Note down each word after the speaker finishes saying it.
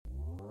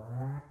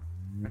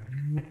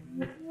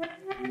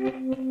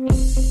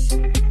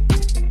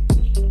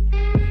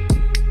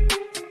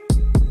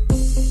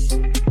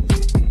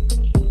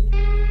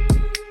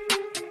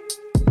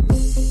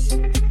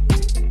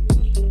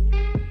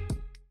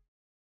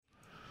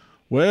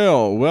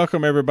Well,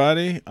 welcome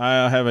everybody.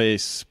 I have a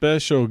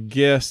special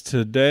guest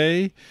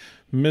today,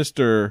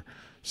 Mr.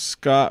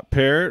 Scott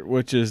Parrott,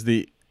 which is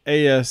the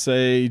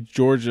ASA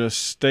Georgia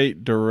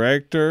State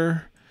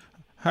Director.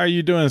 How are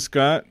you doing,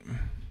 Scott?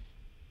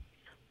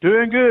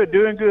 Doing good.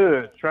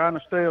 Trying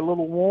to stay a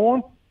little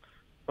warm.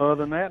 Other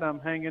than that, I'm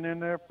hanging in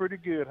there pretty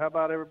good. How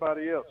about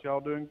everybody else?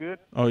 Y'all doing good?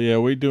 Oh yeah,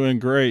 we doing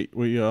great.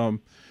 We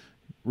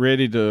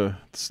ready to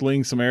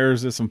sling some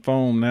arrows at some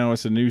foam. Now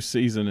it's a new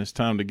season. It's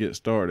time to get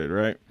started,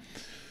 right?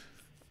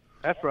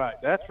 That's right.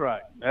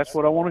 That's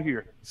what I want to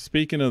hear.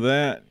 Speaking of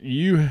that,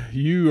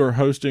 you are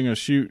hosting a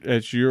shoot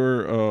at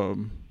your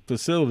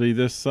facility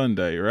this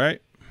Sunday,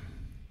 right?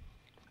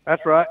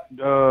 That's right.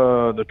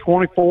 The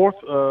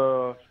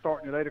 24th,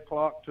 starting at 8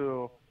 o'clock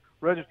till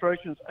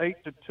registration's 8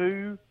 to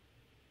 2.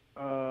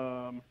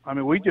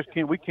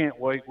 We can't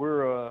wait.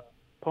 We're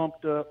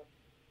pumped up.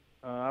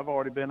 I've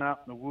already been out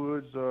in the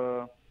woods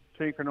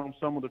tinkering on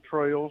some of the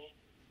trails,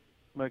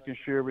 making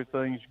sure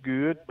everything's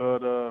good.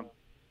 But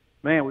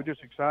man, we're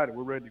just excited.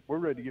 We're ready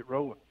to get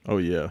rolling. Oh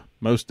yeah,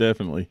 most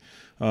definitely.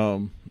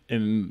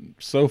 And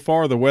so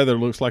far the weather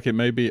looks like it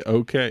may be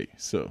okay,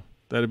 so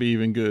that'll be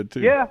even good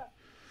too. Yeah,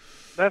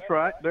 that's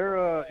right.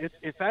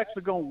 It's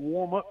actually going to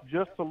warm up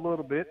just a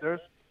little bit.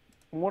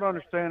 From what I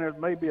understand, there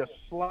may be a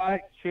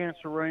slight chance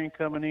of rain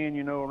coming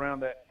in,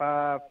 around that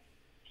 5,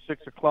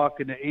 6 o'clock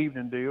in the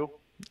evening deal.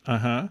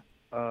 Uh-huh.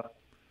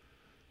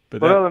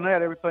 But other than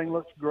that, everything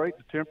looks great.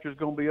 The temperature's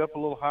going to be up a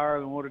little higher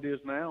than what it is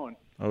now, and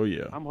oh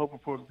yeah, I'm hoping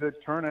for a good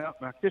turnout.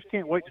 And I just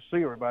can't wait to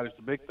see everybody. It's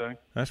the big thing.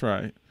 That's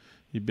right.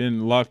 You've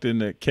been locked in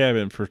that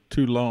cabin for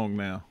too long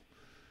now.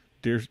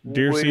 Deer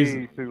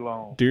season, too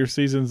long. Deer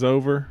season's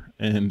over,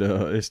 and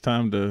it's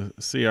time to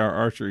see our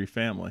archery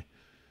family.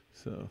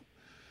 So,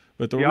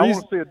 but I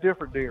want to see a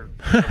different deer,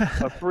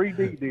 a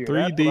 3D deer.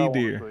 3D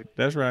deer.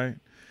 That's right.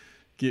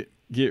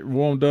 Get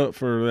warmed up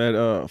for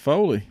that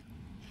Foley.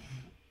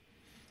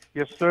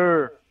 Yes,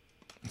 sir.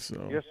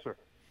 Yes, sir.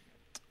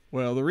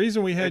 Well, the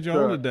reason we had you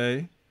on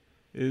today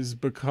is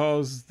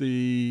because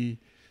the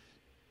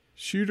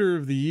Shooter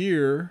of the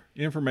Year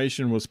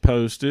information was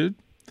posted,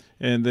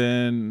 and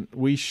then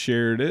we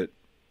shared it,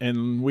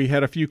 and we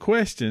had a few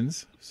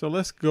questions. So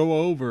let's go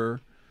over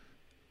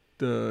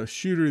the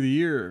Shooter of the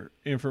Year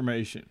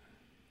information.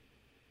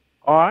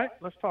 All right,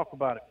 let's talk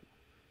about it.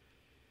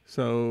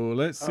 So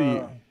let's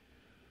see.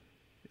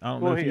 I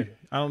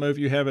don't know if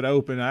you have it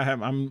open.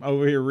 I'm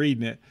over here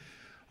reading it.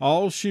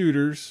 All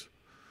shooters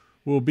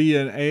will be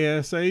an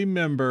ASA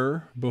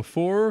member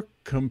before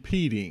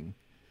competing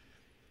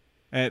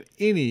at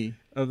any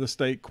of the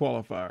state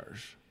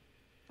qualifiers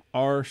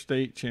or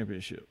state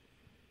championship.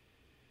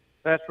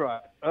 That's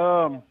right.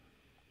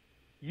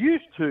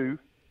 Used to,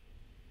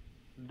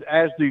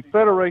 as the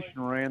federation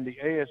ran, the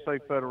ASA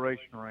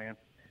federation ran,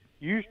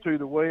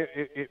 the way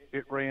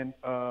it ran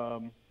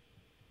a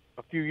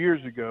few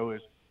years ago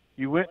is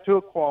you went to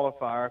a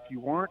qualifier. If you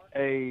weren't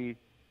a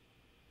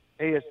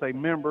ASA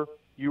member,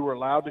 you were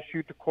allowed to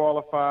shoot the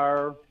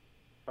qualifier.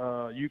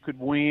 You could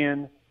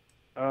win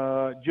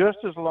just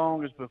as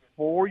long as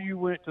before you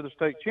went to the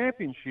state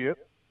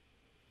championship,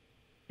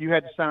 you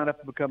had to sign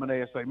up to become an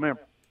ASA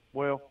member.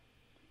 Well,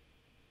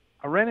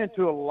 I ran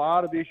into a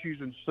lot of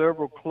issues, and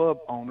several club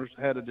owners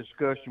had a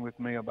discussion with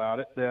me about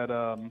it,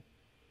 that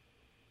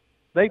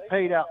they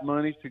paid out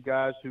monies to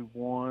guys who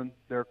won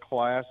their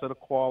class at a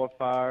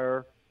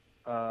qualifier,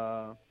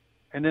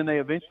 and then they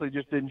eventually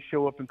just didn't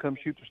show up and come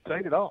shoot the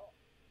state at all.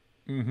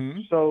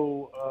 Mm-hmm.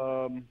 So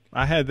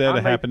I had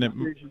that happen.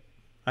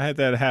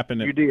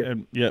 You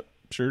did? Yep,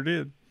 sure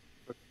did.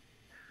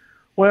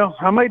 Well,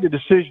 I made the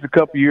decision a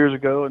couple of years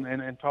ago,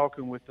 and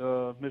talking with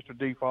Mr.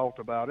 Default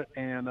about it,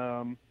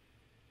 and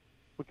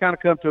we kind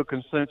of come to a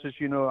consensus.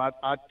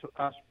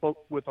 I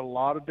spoke with a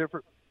lot of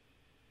different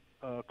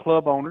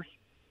club owners,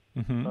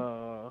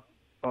 Mm-hmm.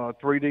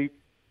 3D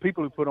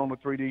people who put on the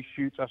 3D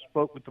shoots. I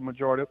spoke with the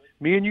majority of them.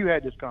 Me and you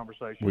had this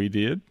conversation. We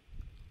did.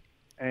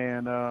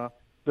 And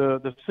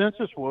the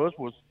census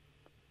was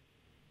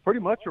pretty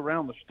much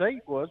around the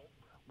state was,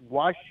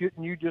 why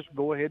shouldn't you just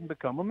go ahead and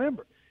become a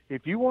member?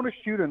 If you want to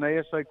shoot an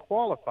ASA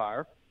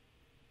qualifier,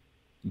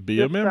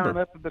 be a member. Sign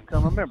up to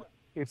become a member.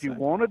 If you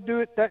want to do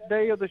it that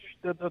day of the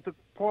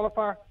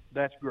qualifier,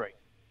 that's great.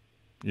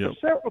 Yep.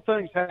 Several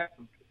things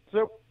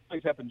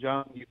happen,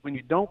 John, when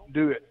you don't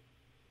do it.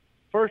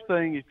 First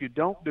thing, if you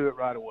don't do it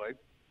right away,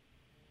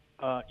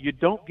 you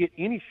don't get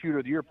any Shooter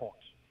of the Year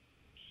points.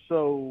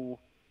 So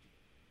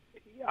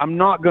I'm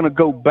not going to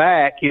go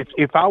back.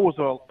 If I was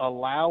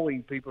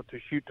allowing people to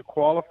shoot the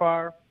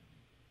qualifier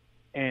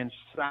and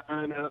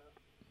sign up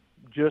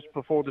just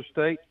before the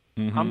state,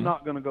 mm-hmm. I'm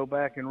not going to go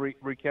back and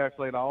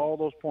recalculate all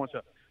those points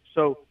up.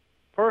 So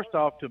first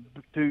off,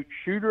 to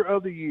Shooter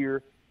of the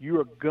Year, you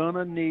are going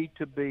to need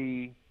to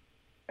be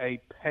a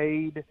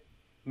paid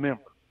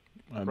member,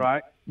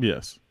 right?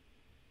 Yes.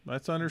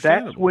 That's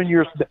understandable.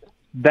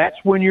 That's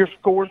when your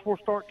scores will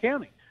start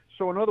counting.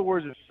 So in other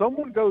words, if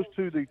someone goes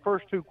to the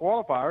first two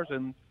qualifiers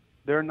and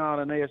they're not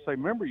an ASA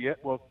member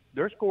yet, well,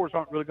 their scores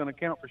aren't really going to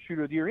count for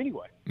Shooter of the Year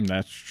anyway.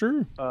 That's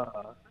true.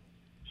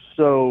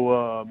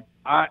 So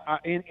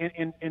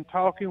in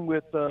talking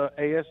with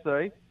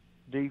ASA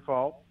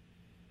default,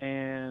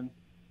 and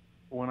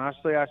when I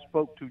say I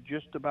spoke to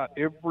just about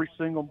every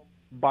single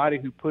body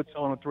who puts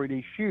on a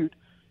 3D shoot,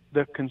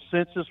 the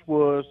consensus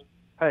was,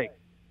 hey,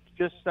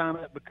 just sign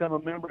up, become a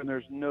member, and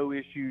there's no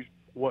issues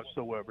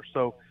whatsoever.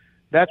 So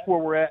that's where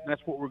we're at, and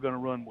that's what we're going to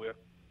run with.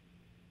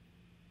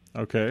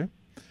 Okay.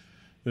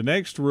 The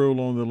next rule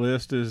on the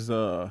list is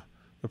the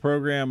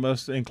program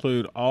must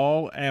include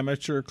all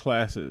amateur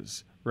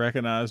classes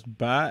recognized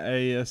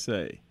by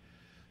ASA.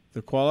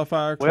 The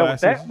qualifier classes. Well, would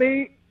that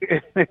be?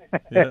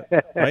 Yeah.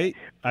 Wait,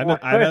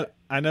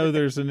 I know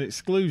there's an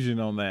exclusion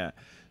on that,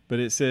 but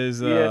it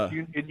says. Yes,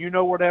 you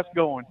know where that's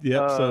going.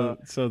 Yep.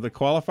 So the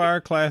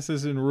qualifier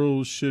classes and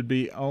rules should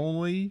be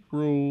only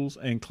rules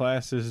and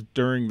classes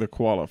during the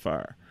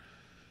qualifier.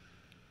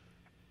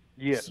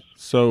 Yes.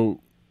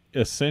 So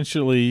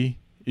essentially,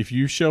 if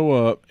you show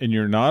up and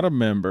you're not a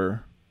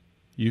member,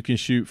 you can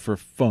shoot for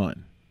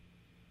fun,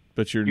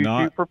 but you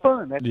shoot for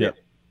fun. That's it.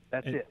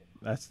 That's it.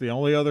 That's the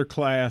only other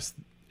class,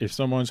 if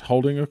someone's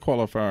holding a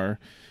qualifier,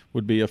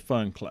 would be a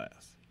fun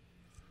class.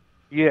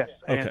 Yes,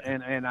 okay.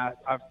 and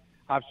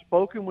I've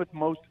spoken with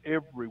most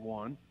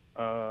everyone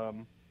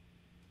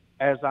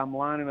as I'm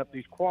lining up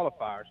these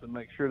qualifiers to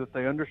make sure that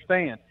they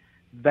understand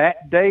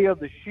that day of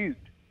the shoot,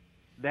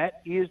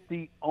 that is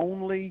the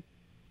only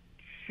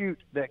shoot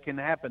that can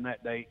happen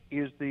that day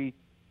is the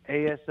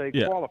ASA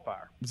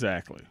qualifier.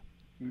 Exactly.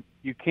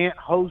 You can't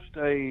host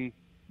a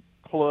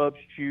club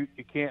shoot.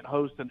 You can't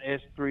host an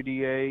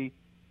S3DA.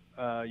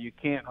 You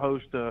can't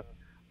host or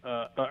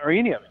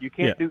any of it. You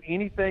can't do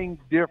anything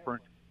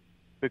different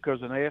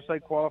because an ASA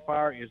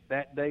qualifier is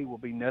that day will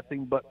be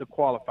nothing but the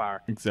qualifier.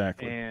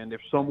 Exactly. And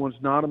if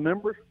someone's not a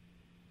member,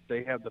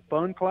 they have the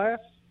fun class.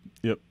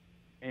 Yep.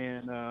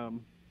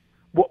 And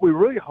what we're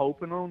really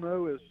hoping on,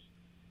 though, is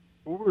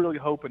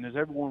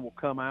everyone will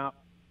come out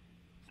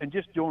and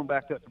just join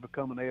back up to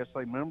become an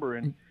ASA member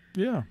and,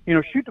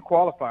 shoot the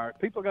qualifier.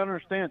 People got to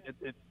understand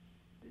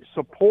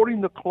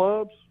supporting the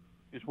clubs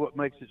is what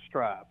makes it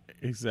strive.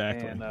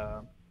 Exactly. And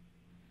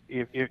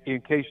if in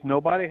case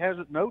nobody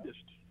hasn't noticed,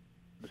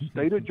 the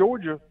state of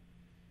Georgia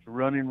is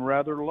running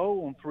rather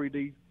low on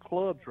 3D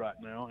clubs right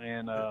now.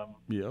 And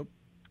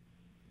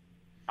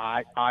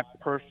I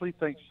personally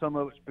think some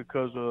of it's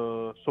because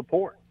of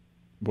support.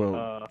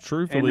 Well,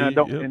 truthfully,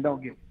 don't get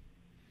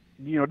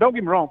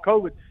me wrong.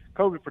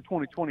 COVID for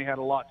 2020 had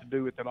a lot to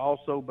do with it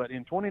also, but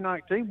in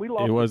 2019 we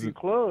lost a few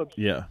clubs.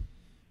 Yeah.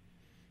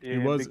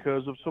 It was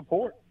because of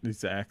support.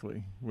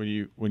 Exactly. When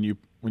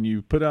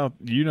you put out,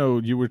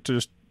 you were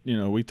just,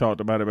 we talked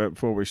about it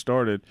before we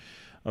started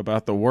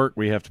about the work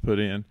we have to put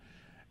in,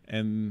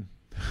 and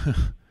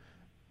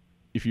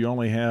if you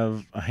only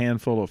have a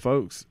handful of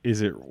folks,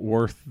 is it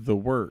worth the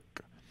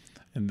work?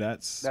 And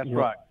that's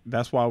right.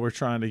 That's why we're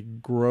trying to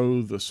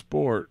grow the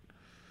sport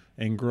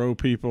and grow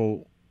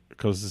people,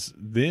 because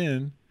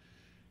then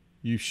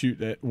you shoot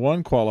that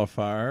one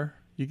qualifier,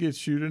 you get to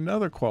shoot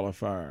another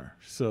qualifier.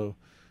 So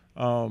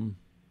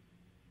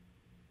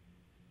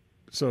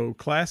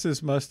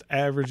classes must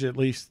average at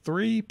least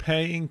 3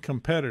 paying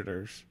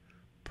competitors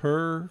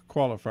per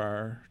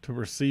qualifier to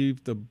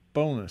receive the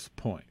bonus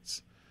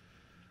points.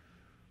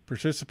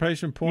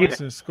 Participation points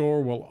and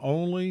score will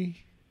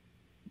only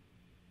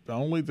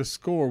the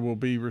score will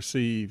be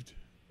received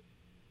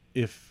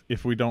if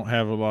we don't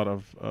have a lot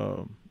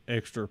of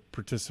extra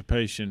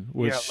participation.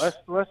 Which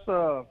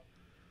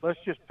let's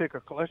just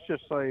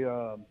say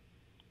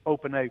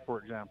Open A,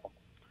 for example.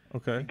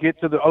 Okay. You get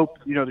to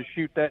the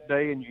shoot that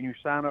day, and you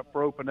sign up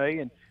for Open A,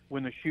 and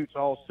when the shoot's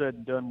all said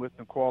and done with,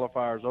 the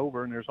qualifier's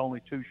over, and there's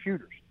only 2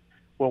 shooters.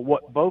 Well,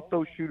 what both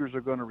those shooters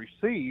are going to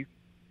receive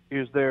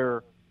is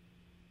their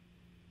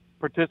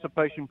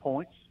participation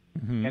points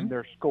and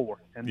their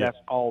score, and that's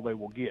all they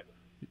will get.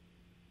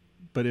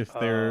 But if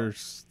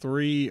there's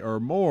 3 or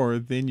more,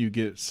 then you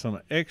get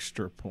some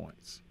extra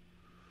points.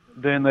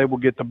 Then they will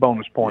get the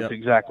bonus points,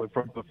 exactly,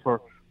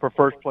 for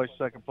first place,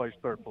 second place,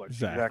 third place.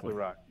 Exactly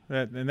right.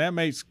 And that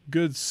makes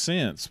good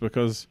sense,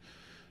 because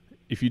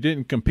if you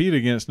didn't compete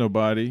against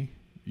nobody,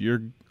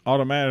 you're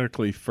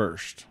automatically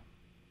first.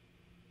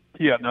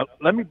 Yeah. Now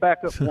let me back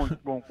up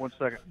one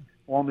second.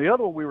 On the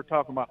other one, we were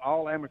talking about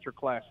all amateur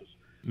classes.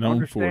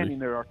 Understanding 40.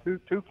 There are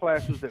two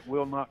classes that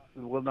will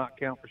not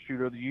count for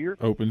Shooter of the Year.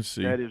 Open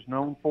C. That is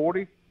known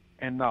 40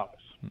 and novice.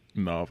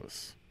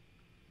 Novice.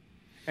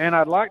 And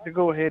I'd like to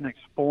go ahead and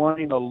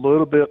explain a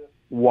little bit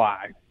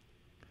why.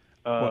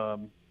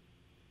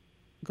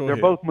 They're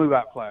both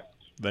move-out classes.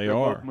 They're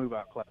are both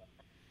move-out classes,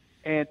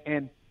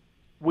 and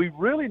we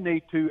really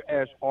need to,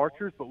 as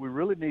archers, but we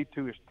really need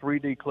to as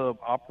 3D club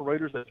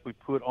operators, as we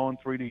put on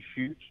 3D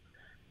shoots.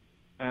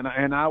 And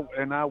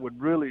I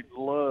would really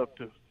love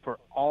for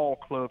all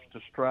clubs to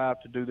strive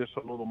to do this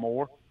a little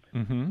more.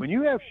 Mm-hmm. When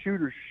you have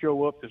shooters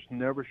show up that's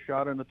never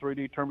shot in a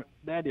 3D tournament,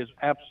 that is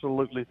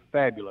absolutely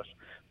fabulous.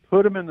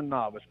 Put them in the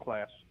novice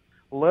class.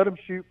 Let them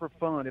shoot for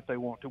fun if they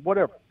want to,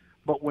 whatever.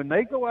 But when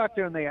they go out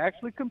there and they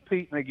actually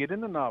compete and they get in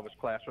the novice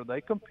class, or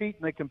they compete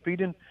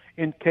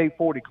in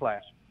K40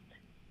 class,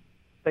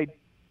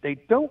 they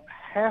don't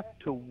have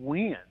to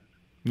win.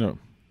 No.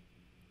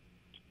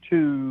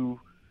 To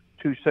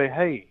say,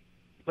 hey,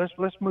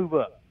 let's move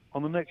up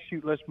on the next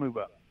shoot. Let's move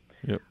up.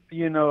 Yep.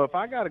 You know, if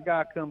I got a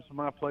guy comes to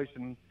my place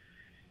and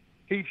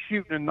he's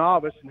shooting a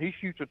novice and he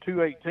shoots a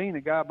 218,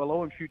 the guy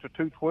below him shoots a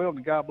 212,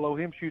 and the guy below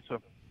him shoots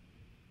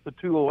a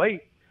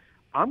 208,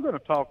 I'm going to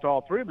talk to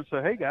all three of them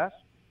and say, hey guys,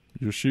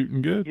 you're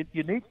shooting good.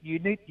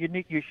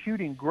 You're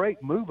shooting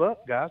great. Move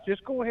up, guys.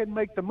 Just go ahead and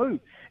make the move.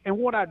 And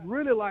what I'd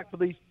really like for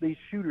these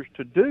shooters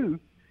to do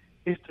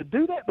is to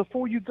do that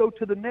before you go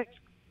to the next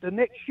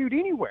shoot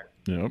anywhere.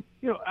 Yep.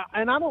 You know,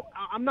 and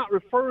I'm not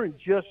referring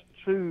just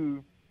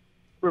to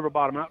River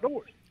Bottom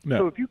Outdoors. No.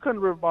 So if you come to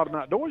River Bottom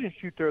Outdoors and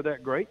shoot there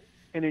that great,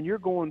 and then you're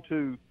going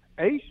to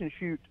Ace and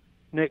shoot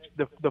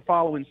the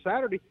following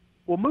Saturday,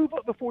 well, move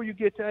up before you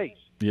get to Ace.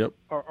 Yep.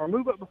 Or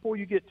move up before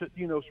you get to,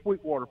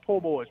 Sweetwater, Po'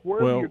 Boys,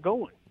 wherever you're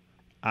going.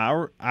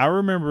 I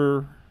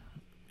remember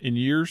in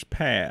years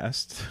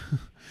past,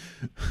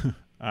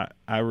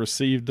 I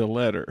received a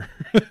letter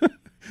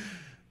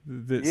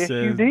that yes,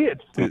 said, you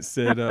did. that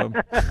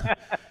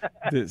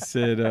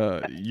said,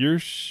 you're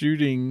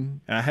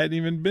shooting. I hadn't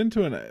even been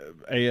to an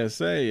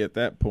ASA at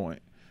that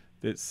point.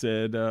 That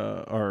said,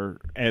 or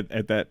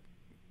at that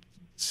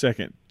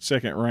second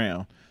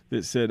round,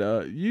 that said,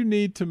 you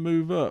need to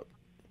move up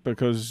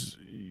because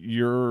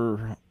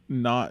you're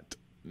not,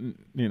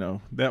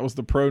 that was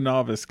the pro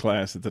novice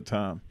class at the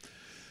time.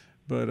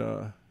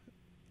 But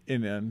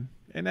and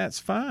that's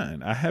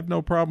fine. I have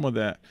no problem with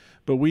that.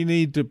 But we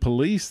need to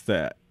police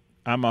that.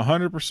 I'm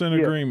 100%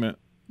 agreement.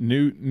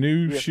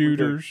 New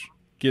shooters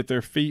get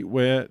their feet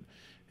wet.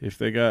 If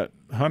they got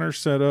hunter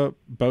set up,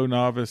 bow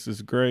novice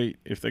is great.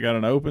 If they got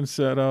an open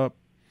setup,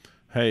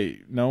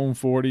 hey, known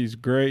 40 is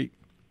great.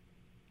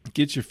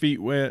 Get your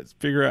feet wet,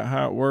 figure out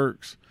how it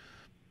works.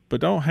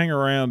 But don't hang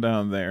around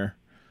down there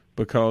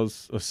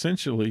because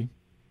essentially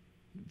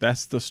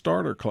that's the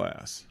starter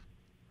class.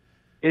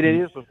 It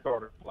is a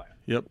starter class.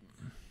 Yep.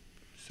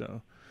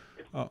 So,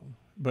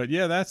 but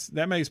yeah,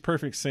 that makes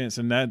perfect sense,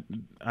 and that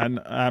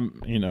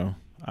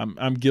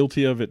I'm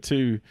guilty of it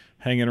too,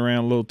 hanging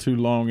around a little too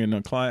long in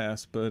a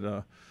class.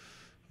 But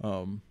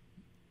well,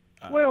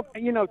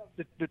 to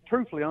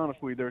truthfully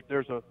honest with you,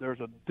 there's a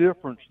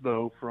difference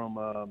though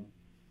from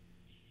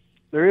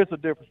there is a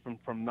difference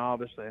from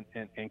novice and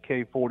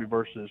K40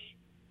 versus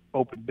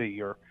Open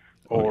B or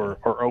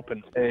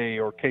Open A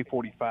or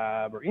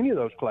K45 or any of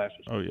those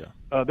classes. Oh yeah.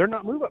 They're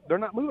not move up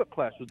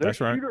classes. They're That's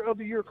right. shooter of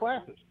the year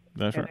classes.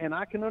 That's right. And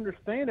I can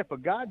understand if a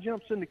guy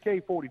jumps into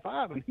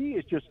K45 and he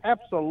is just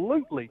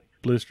absolutely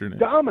blistering it,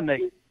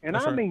 dominating, and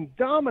That's I right. mean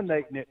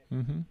dominating it.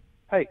 Mm-hmm.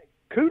 Hey,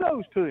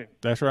 kudos to him.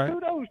 That's right.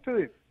 Kudos to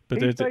him.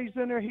 But he stays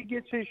in there. He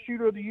gets his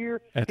shooter of the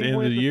year. At the he end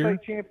of wins the year,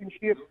 state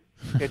championship.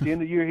 At the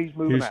end of the year, he's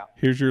moving out.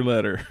 Here's your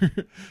letter.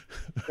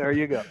 There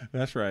you go.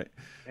 That's right.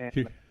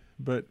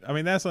 But I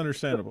mean, that's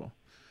understandable.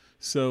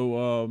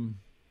 So,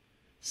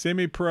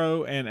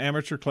 semi-pro and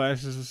amateur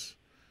classes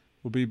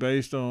will be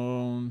based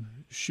on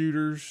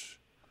shooters'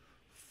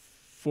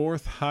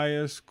 fourth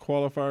highest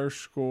qualifier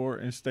score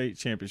in state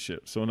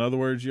championship. So, in other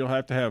words, you'll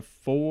have to have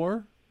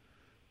 4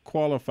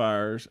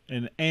 qualifiers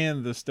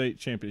and the state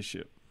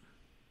championship.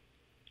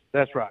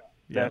 That's right.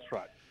 Yep. That's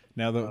right.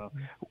 Now, the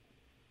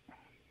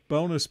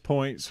bonus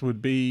points would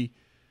be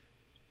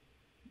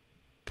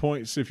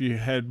points if you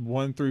had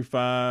 1 through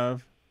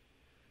 5.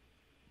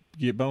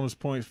 You get bonus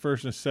points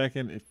first and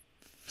second, if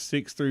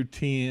 6 through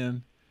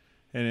 10,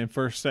 and then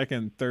first, second,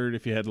 and third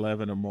if you had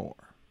 11 or more.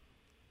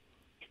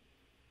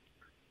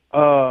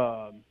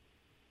 Now,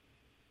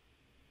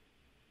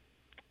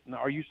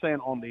 are you saying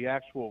on the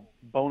actual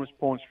bonus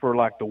points for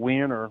like the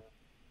win, or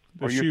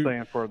you're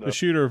saying for the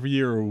shooter of the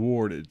year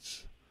awarded?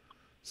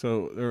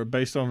 So they're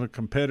based on the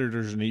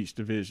competitors in each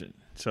division.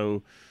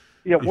 So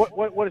yeah,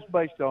 what it's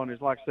based on is,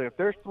 like I say, if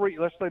there's 3,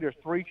 let's say there's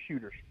 3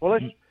 shooters. Well,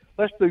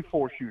 let's do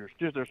 4 shooters.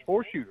 There's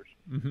 4 shooters.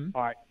 Mm-hmm.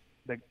 All right.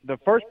 The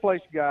first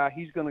place guy,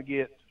 he's going to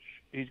get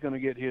his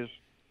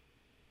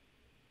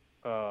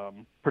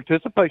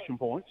participation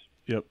points.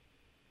 Yep.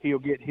 He'll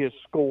get his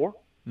score.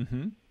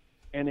 Mm-hmm.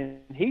 And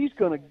then he's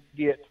going to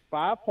get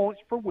 5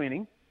 points for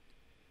winning.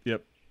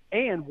 Yep.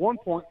 And 1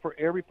 point for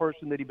every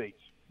person that he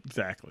beats.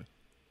 Exactly.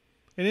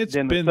 And it's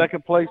then been the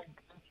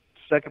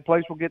second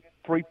place will get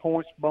 3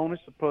 points bonus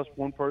plus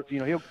 1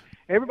 person.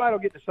 Everybody will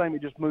get the same.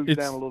 It just moves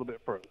down a little bit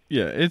further.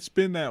 Yeah, it's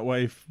been that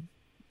way.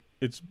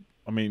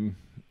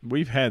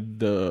 We've had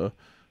the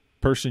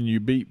person you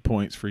beat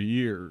points for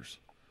years,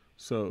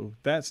 so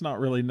that's not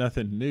really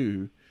nothing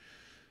new.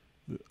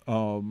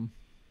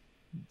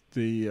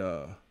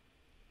 The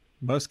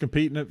must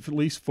compete in at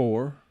least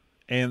 4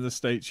 and the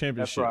state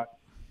championship. That's right.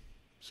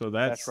 So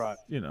that's right.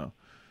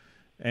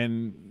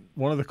 And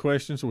one of the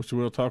questions, which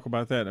we'll talk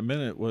about that in a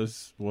minute,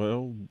 was,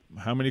 well,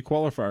 how many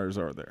qualifiers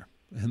are there?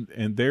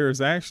 And there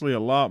is actually a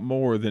lot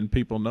more than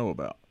people know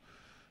about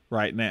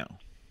right now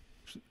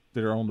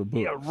that are on the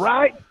books. Yeah,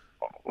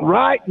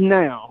 right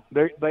now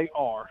they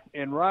are,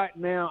 and right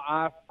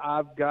now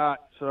I've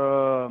got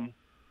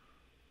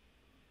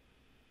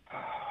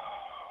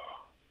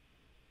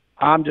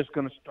I'm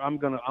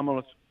gonna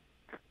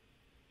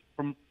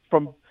from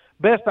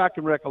best I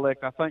can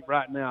recollect, I think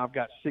right now I've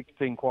got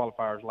 16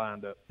 qualifiers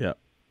lined up. Yeah.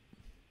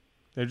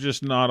 They've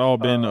just not all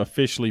been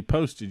officially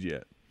posted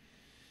yet.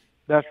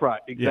 That's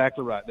right.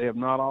 Exactly right. They have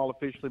not all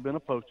officially been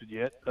posted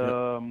yet.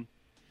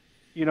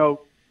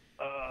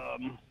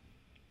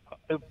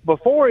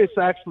 Before it's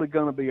actually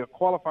going to be a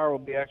qualifier will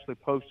be actually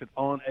posted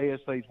on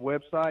ASA's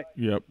website.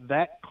 Yep.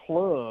 That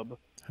club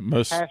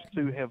has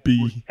to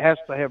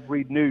have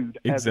renewed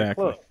as a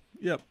club.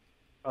 Yep.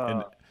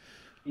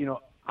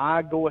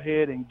 I go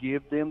ahead and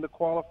give them the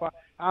qualifier.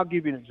 I'll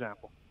give you an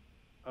example.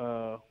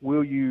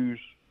 We use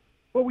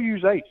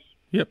ACE.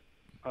 Yep.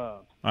 I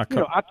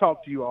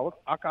talk to you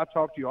all. I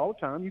talk to you all the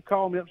time. You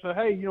call me up and say,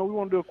 "Hey, we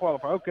want to do a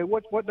qualifier. Okay,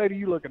 what date are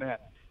you looking at?"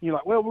 And you're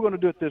like, "Well, we're going to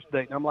do it this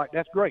date." And I'm like,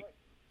 "That's great."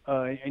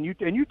 And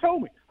you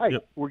told me, "Hey,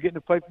 we're getting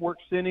the paperwork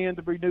sent in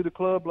to renew the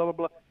club." Blah blah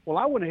blah. Well,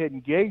 I went ahead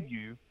and gave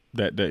you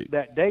that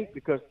date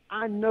because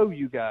I know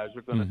you guys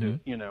are going to do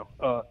it.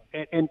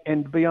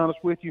 And to be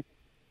honest with you,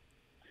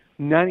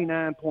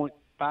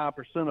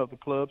 99.5% of the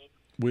clubs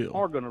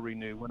are going to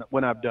renew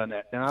when I've done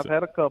that. Now I've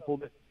had a couple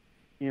that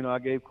I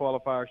gave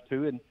qualifiers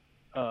to, and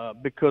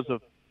because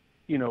of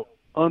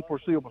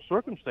unforeseeable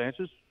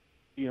circumstances,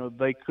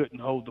 they couldn't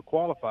hold the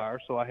qualifier,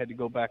 so I had to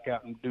go back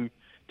out and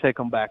take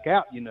them back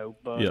out.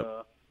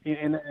 But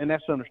and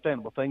that's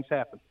understandable. Things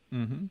happen.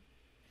 Mm-hmm.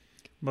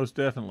 Most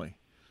definitely.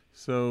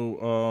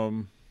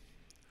 So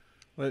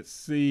let's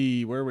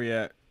see where we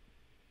at.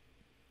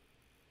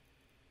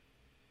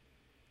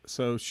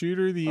 So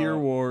Shooter of the Year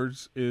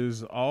awards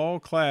is all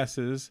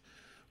classes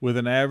with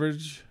an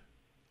average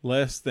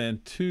less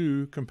than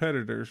 2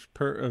 competitors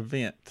per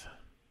event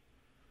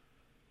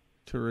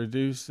to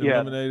reduce the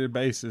eliminated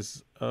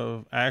basis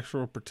of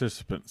actual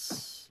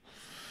participants.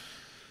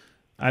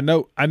 I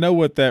know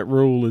what that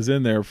rule is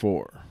in there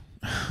for.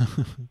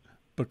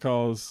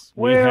 Because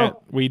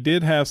we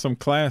did have some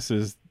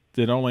classes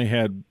that only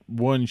had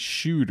one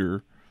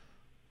shooter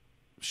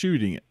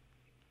shooting it.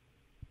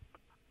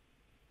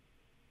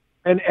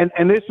 And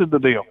this is the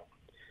deal.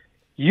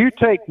 You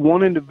take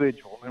one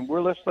individual, and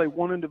let's say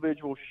one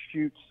individual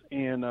shoots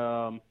in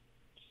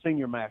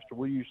Senior Master.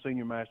 We'll use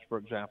Senior Master, for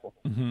example.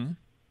 Mm-hmm.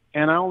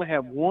 And I only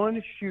have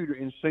one shooter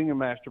in Senior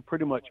Master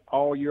pretty much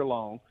all year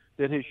long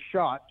that has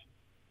shot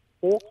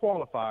 4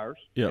 qualifiers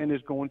and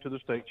is going to the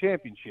state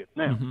championship.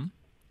 Now,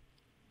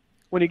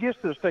 when he gets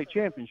to the state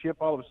championship,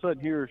 all of a sudden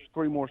here's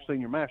 3 more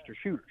Senior Master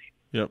shooters.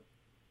 Yep.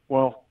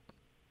 Well,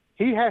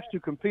 he has to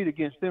compete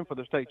against them for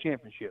the state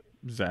championship.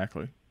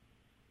 Exactly.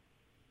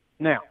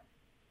 Now,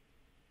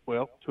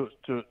 well, to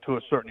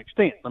a certain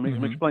extent. Let me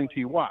explain to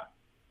you why.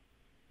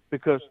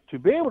 Because to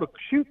be able to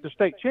shoot the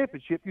state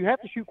championship, you have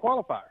to shoot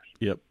qualifiers.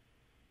 Yep.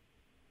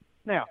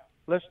 Now,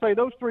 let's say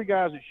those 3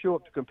 guys that show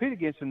up to compete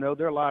against him, though,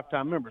 they're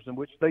lifetime members, in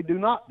which they do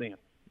not then.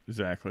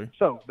 Exactly.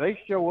 So they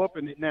show up,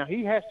 and now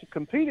he has to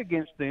compete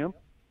against them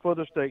for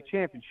the state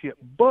championship.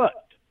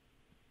 But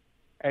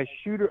as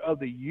Shooter of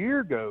the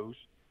Year goes,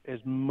 as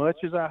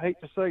much as I hate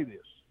to say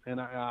this, and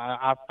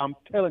I'm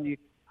telling you,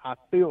 I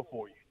feel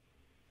for you.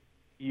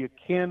 You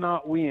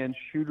cannot win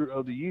Shooter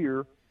of the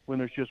Year when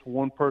there's just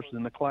one person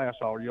in the class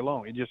all year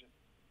long. It's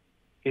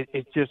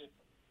just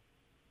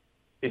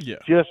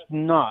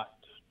not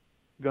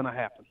going to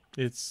happen.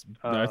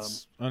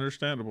 That's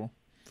understandable.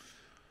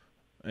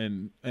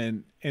 And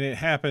it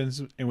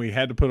happens, and we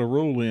had to put a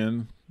rule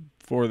in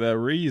for that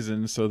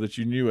reason so that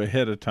you knew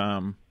ahead of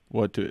time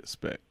what to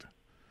expect.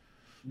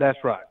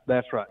 That's right.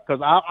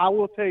 Because I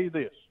will tell you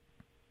this.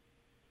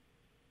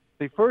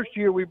 The first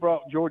year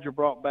Georgia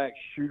brought back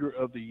Shooter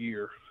of the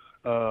Year,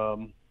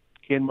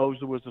 Ken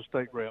Mosley was the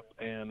state rep,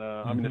 and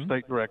the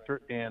state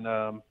director,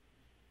 and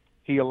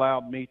he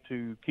allowed me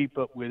to keep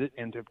up with it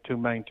and to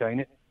maintain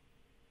it.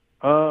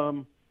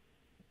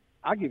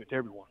 I give it to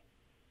everyone.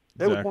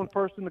 There was one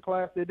person in the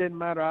class, it didn't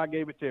matter. I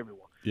gave it to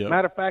everyone. Yep.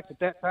 Matter of fact, at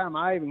that time,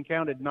 I even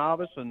counted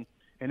novice and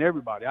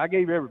everybody. I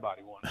gave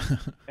everybody one.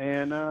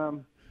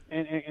 and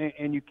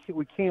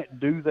we can't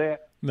do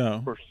that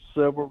for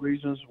several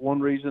reasons. One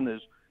reason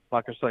is,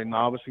 like I say,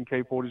 novice and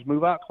K-40s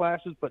move out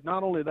classes. But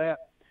not only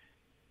that,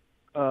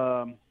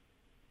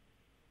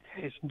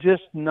 it's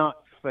just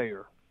not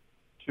fair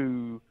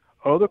to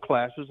other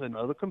classes and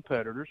other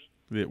competitors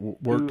that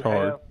worked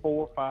hard. Have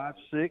 4, 5,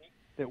 6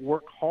 that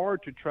work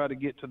hard to try to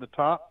get to the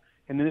top,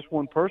 and then this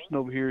one person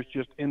over here is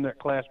just in that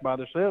class by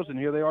themselves, and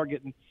here they are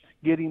getting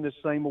the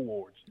same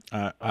awards.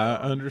 I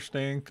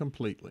understand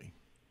completely.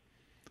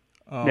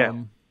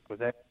 Now, with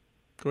that,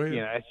 go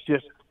ahead. It's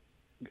just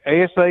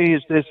ASA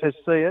has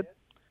said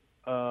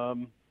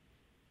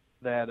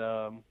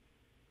that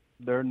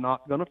they're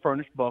not going to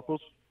furnish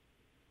buckles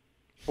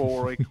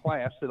for a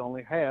class that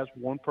only has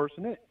one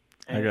person in it.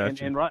 And, I got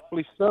you. And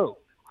rightfully so.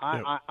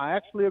 I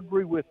actually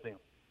agree with them.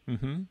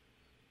 Mm-hmm.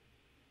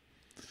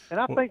 And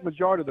I think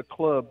majority of the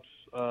clubs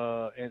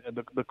and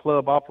the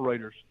club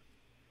operators,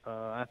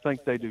 I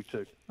think they do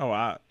too. Oh,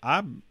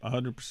 I'm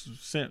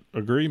 100%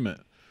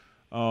 agreement.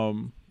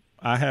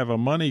 I have a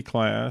money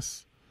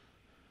class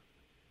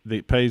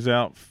that pays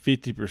out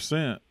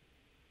 50%,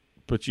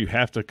 but you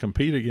have to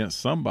compete against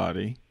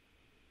somebody,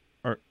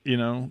 or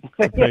yeah,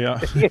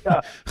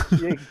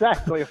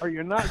 exactly. Or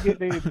you're not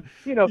getting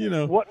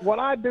any. What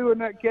I do in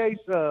that case.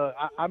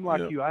 I'm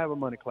like you. I have a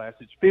money class.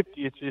 It's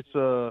 $50. It's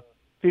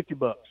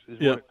 $50 is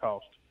what it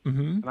costs,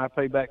 and I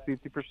pay back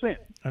 50%.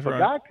 A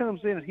guy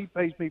comes in and he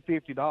pays me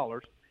 $50,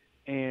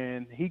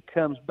 and he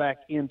comes back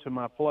into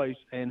my place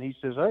and he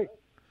says, "Hey,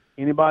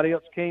 anybody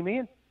else came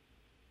in?"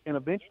 And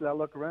eventually I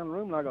look around the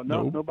room and I go,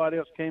 "No, nobody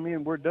else came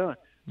in. We're done."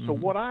 So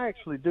what I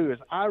actually do is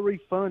I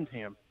refund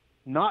him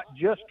not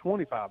just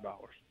 $25,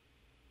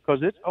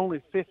 because it's only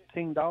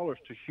 $15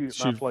 to shoot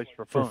at my place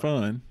for fun. For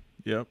fun,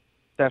 yep.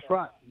 That's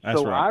right.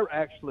 I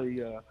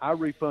actually I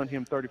refund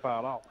him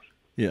 $35.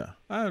 Yeah,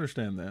 I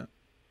understand that.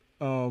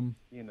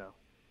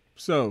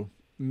 So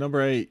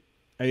number 8,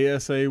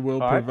 ASA will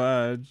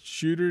provide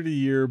Shooter of the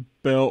Year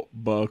belt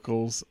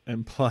buckles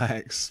and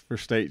plaques for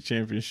state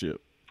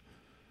championship.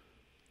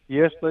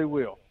 Yes, they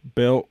will.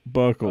 Belt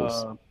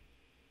buckles.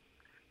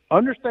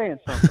 Understand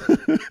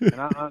something,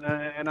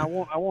 and I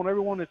want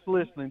everyone that's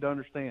listening to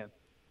understand.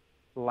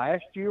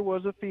 Last year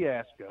was a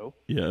fiasco.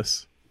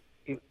 Yes.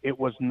 It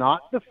was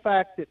not the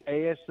fact that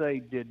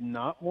ASA did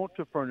not want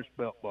to furnish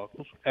belt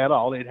buckles at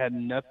all. It had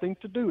nothing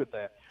to do with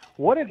that.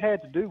 What it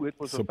had to do with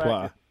was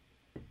supply.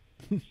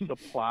 The fact that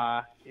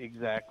supply,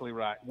 exactly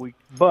right.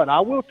 But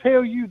I will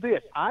tell you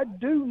this. I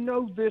do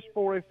know this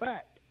for a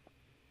fact.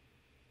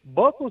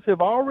 Buckles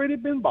have already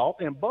been bought,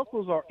 and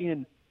buckles are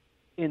in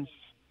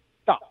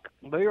stock.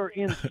 They are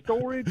in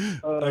storage.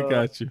 I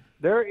got you.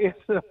 There is.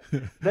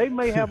 They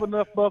may have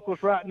enough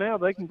buckles right now.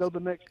 They can go the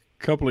next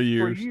couple of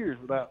years. 3 years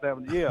without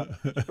having. Yeah.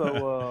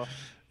 So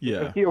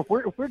yeah,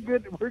 we're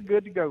good. We're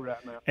good to go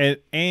right now.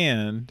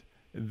 And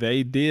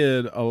they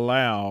did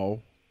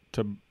allow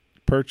to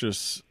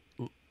purchase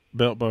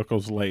belt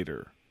buckles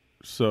later.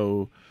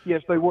 So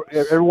yes, they were.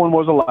 Everyone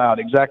was allowed.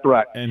 Exactly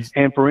right.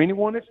 And for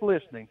anyone that's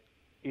listening,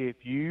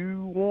 if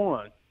you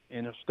won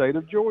in the state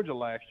of Georgia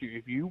last year,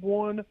 if you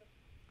won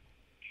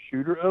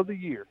Shooter of the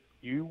Year,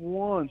 you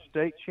won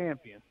state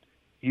champion.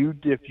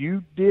 If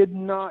you did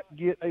not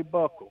get a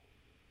buckle,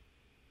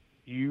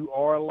 you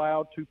are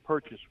allowed to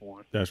purchase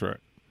one. That's right.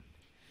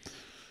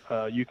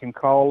 You can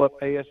call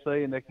up ASA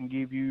and they can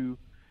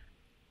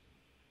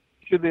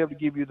should be able to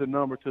give you the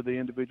number to the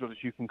individual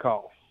that you can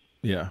call.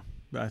 Yeah,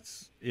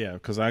 because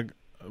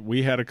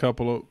we had a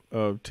couple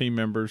of team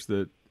members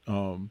that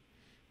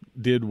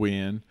did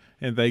win,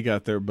 and they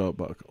got their belt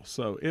buckle,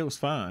 so it was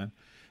fine.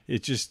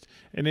 It just,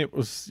 and it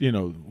was,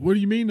 what do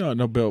you mean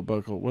no belt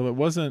buckle? Well, it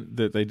wasn't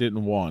that they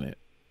didn't want it,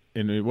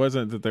 and it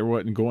wasn't that they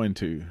wasn't going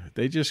to.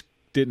 They just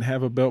didn't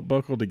have a belt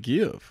buckle to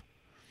give.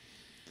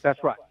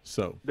 That's right.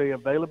 So the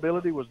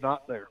availability was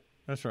not there.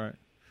 That's right.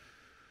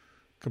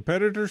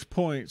 Competitors'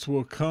 points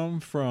will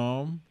come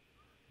from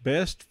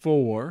best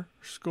 4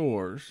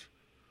 scores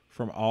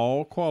from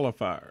all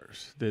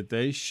qualifiers that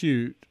they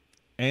shoot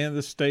and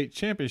the state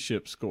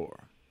championship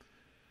score.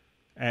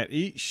 At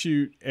each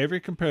shoot, every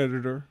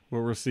competitor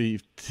will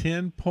receive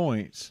 10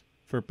 points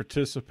for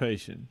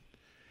participation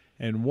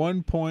and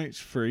 1 point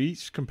for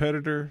each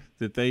competitor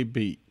that they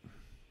beat.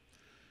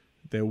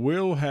 They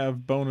will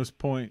have bonus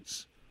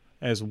points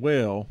as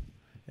well,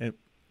 and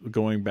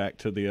going back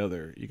to the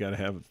other, you got to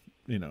have,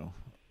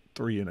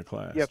 3 in a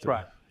class. That's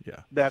right.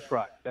 Yeah. That's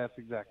right. That's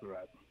exactly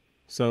right.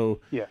 So,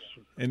 yes.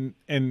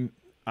 And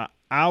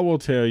I will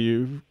tell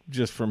you,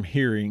 just from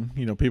hearing,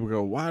 people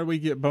go, why do we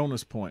get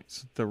bonus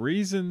points? The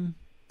reason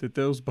that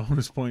those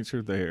bonus points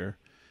are there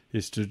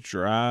is to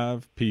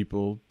drive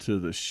people to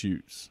the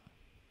shoots.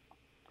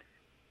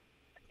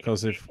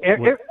 Because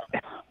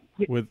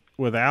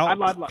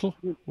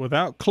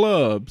without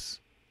clubs,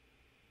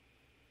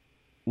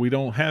 we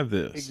don't have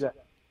this.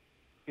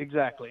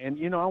 Exactly.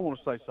 And, I want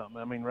to say something.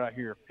 I mean, right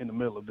here in the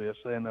middle of this,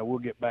 and we'll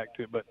get back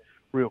to it, but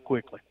real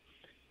quickly.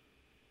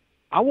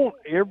 I want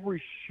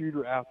every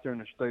shooter out there in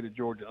the state of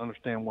Georgia to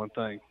understand one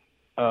thing.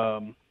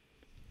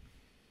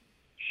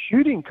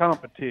 Shooting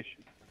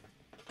competition,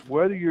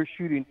 whether you're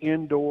shooting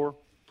indoor,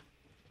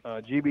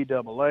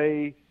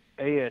 GBAA,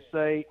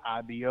 ASA,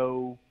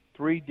 IBO,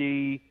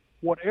 3D,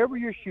 whatever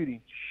you're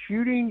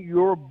shooting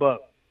your bow.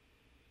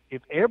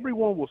 If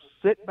everyone will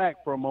sit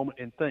back for a moment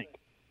and think,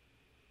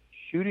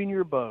 shooting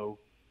your bow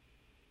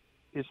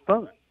is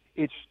fun.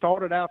 It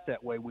started out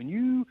that way. When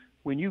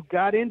you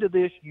got into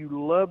this,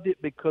 you loved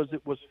it because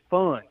it was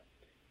fun.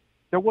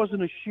 There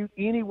wasn't a shoot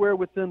anywhere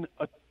within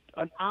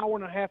an hour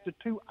and a half to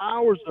 2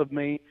 hours of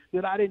me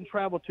that I didn't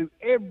travel to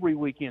every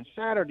weekend,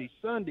 Saturday,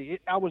 Sunday.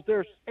 I was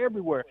there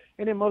everywhere.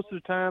 And then most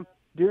of the time,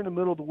 during the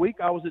middle of the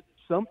week, I was at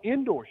some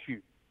indoor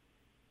shoot.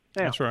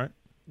 Now, that's right.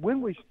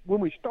 When we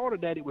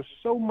started that, it was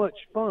so much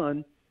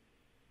fun.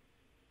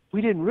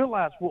 We didn't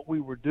realize what we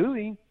were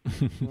doing.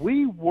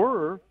 we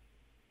were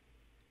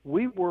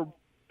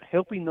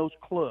helping those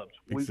clubs.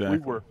 Exactly.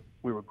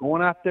 We were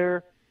going out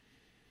there,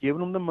 giving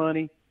them the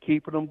money,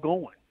 keeping them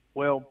going.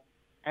 Well,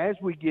 as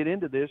we get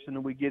into this, and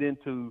then we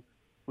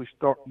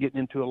start getting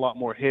into a lot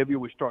more heavier.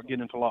 We start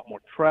getting into a lot more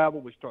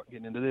travel. We start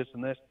getting into this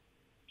and this.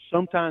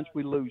 Sometimes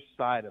we lose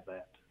sight of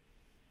that.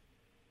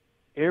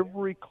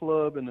 every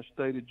club in the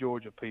state of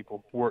Georgia,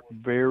 people, worked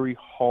very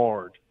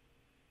hard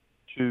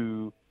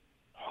to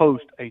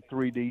host a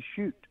 3D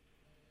shoot.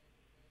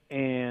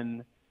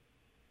 And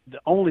the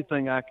only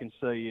thing I can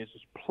say is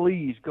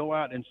please go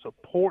out and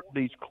support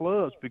these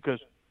clubs, because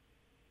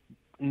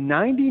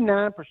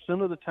 99%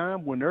 of the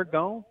time when they're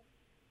gone,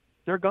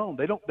 they're gone.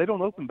 They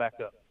don't open back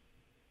up.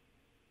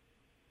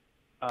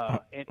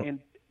 And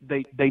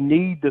they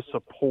need the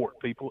support,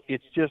 people.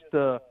 It's just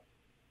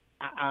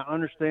I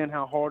understand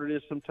how hard it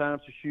is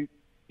sometimes to shoot,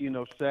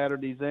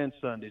 Saturdays and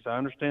Sundays. I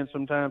understand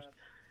sometimes,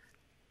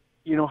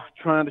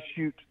 trying to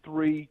shoot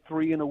three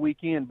in a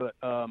weekend, but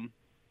I'm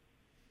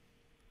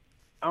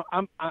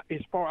going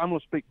to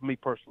speak for me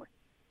personally.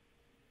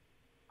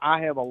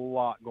 I have a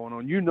lot going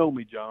on. You know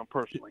me, John,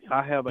 personally.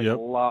 I have a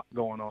lot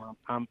going on.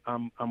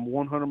 I'm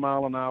 100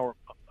 mile an hour,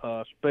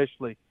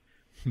 especially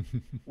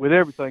with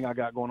everything I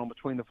got going on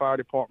between the fire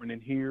department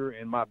and here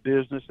and my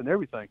business and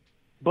everything.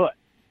 But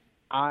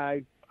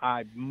I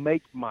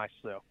make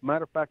myself.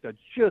 Matter of fact, I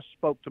just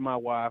spoke to my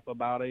wife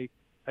about a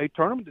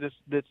tournament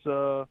that's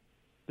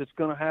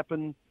going to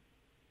happen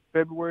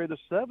February the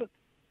 7th,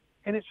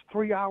 and it's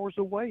 3 hours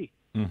away.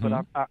 Mm-hmm.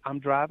 But I'm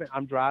driving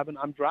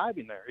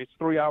there. It's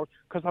 3 hours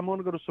because I'm going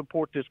to go to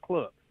support this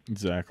club.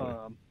 Exactly.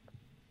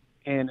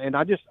 And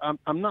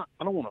I'm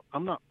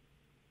not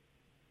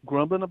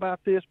grumbling about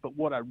this, but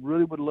what I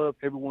really would love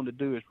everyone to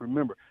do is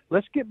remember,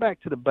 let's get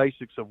back to the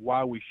basics of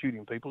why we're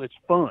shooting, people. It's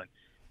fun.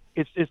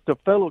 It's the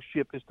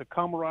fellowship. It's the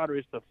camaraderie.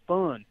 It's the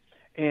fun.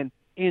 And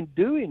in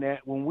doing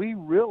that, when we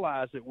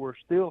realize that we're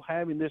still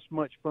having this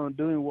much fun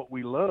doing what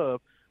we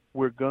love,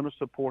 we're going to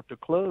support the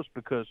clubs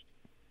because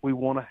we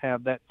want to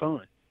have that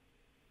fun.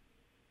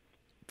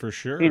 For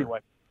sure. Anyway,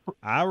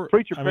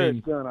 preacher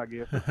Perry's done, I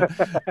guess.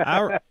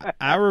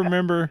 I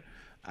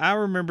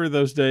remember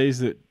those days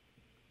that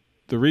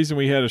the reason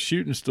we had a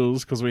shooting stool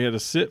is because we had to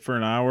sit for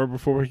an hour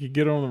before we could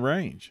get on the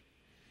range.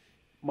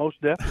 Most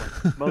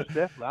definitely. Most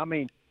definitely. I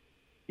mean,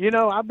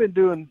 I've been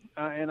doing,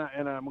 and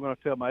I'm going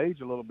to tell my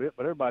age a little bit,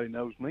 but everybody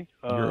knows me.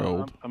 You're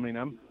old.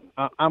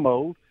 I'm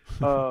old.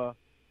 But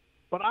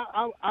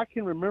I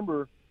can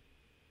remember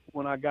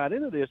when I got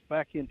into this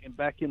back in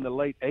the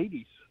late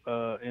 80s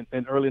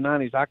and early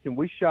 90s.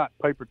 We shot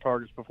paper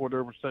targets before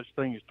there was such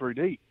thing as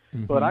 3D.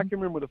 Mm-hmm. But I can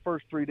remember the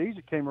first 3Ds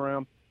that came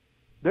around.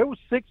 There was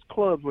 6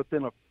 clubs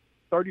within a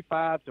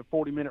 35 to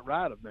 40-minute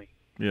ride of me.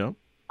 Yeah.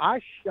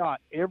 I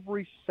shot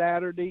every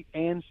Saturday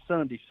and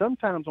Sunday.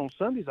 Sometimes on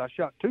Sundays I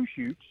shot 2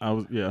 shoots.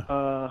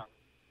 I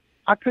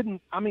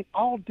couldn't. I mean,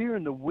 all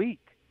during the week.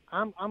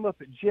 I'm up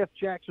at Jeff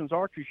Jackson's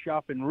archery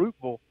shop in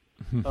Rooteville.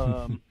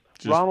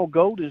 Ronald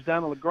Gold is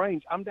down at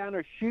LaGrange. I'm down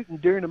there shooting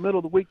during the middle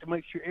of the week to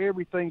make sure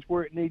everything's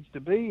where it needs to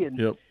be,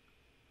 and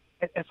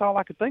that's all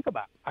I could think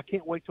about. I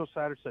can't wait till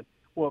Saturday.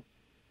 Well,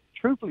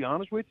 truthfully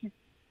honest with you,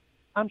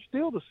 I'm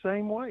still the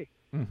same way.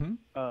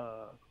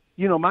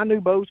 Mm-hmm. My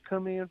new bows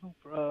come in.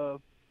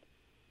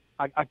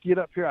 I get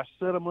up here, I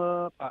set them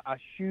up, I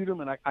shoot them,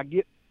 and I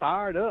get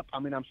fired up. I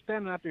mean, I'm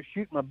standing out there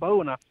shooting my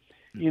bow, and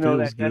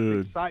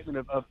that excitement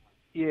of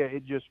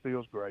it just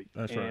feels great.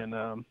 That's right.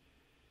 And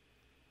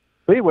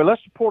but anyway,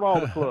 let's support all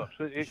the clubs.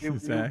 It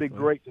would be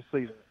great to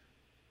see that.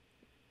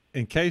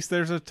 In case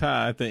there's a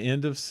tie at the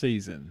end of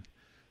season,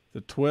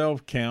 the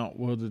 12 count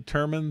will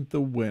determine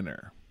the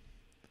winner.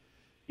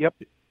 Yep.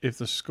 If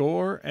the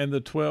score and the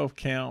 12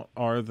 count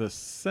are the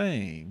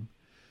same,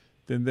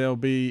 then there'll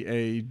be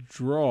a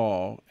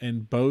draw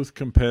and both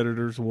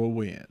competitors will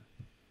win.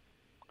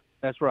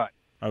 That's right.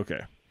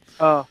 Okay.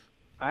 I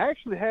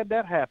actually had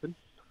that happen,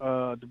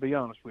 to be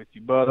honest with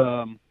you.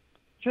 But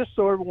just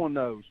so everyone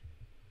knows,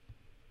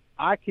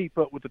 I keep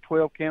up with the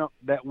 12 count.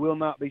 That will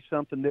not be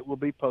something that will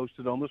be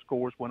posted on the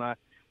scores when I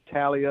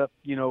tally up.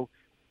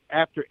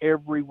 After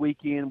every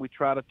weekend, we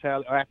try to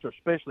tally,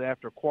 especially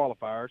after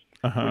qualifiers,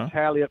 we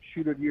tally up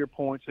shooter year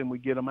points and we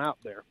get them out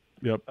there.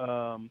 Yep.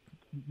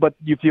 But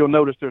if you'll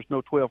notice, there's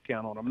no 12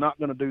 count on them. I'm not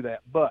going to do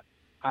that, but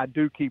I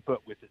do keep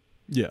up with it.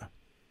 Yeah.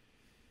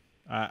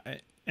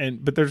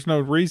 But there's no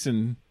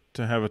reason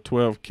to have a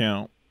 12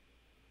 count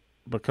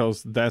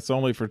because that's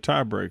only for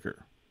tiebreaker.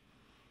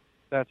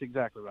 That's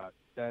exactly right.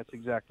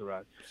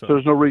 So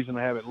there's no reason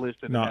to have it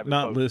listed.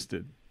 Not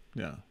listed.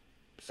 Yeah.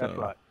 So, that's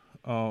right.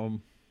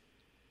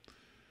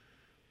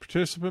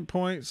 Participant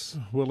points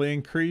will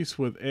increase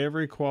with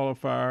every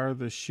qualifier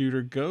the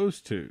shooter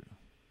goes to.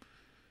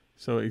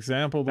 So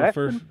example, that's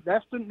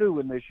the new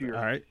one this year.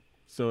 All right.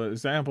 So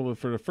example,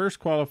 for the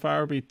first qualifier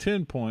will be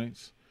 10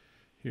 points.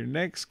 Your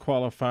next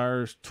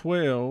qualifier is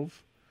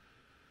 12.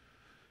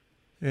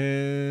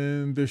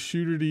 And the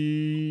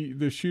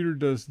shooter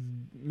does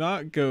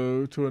not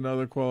go to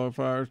another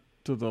qualifier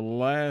to the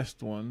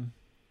last one.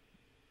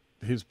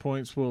 His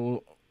points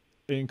will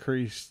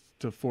increase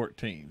to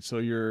 14. So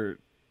you're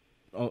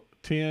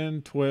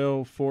 10,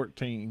 12,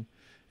 14.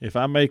 If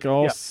I make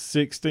all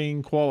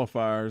 16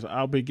 qualifiers,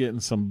 I'll be getting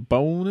some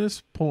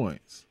bonus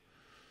points.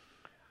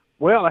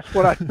 Well, that's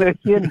what I said.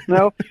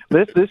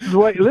 This is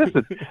what.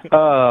 Listen,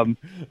 and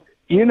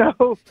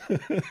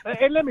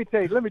let me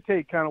tell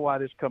you kind of why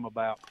this come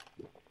about.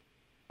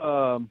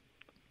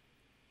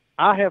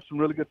 I have some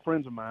really good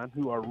friends of mine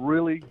who are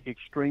really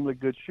extremely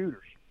good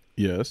shooters.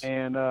 Yes.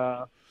 And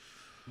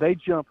they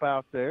jump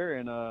out there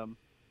and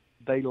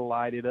they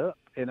light it up.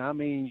 And, I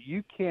mean,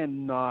 you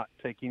cannot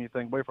take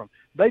anything away from them.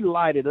 They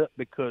light it up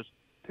because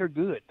they're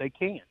good. They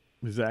can.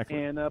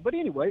 Exactly. And but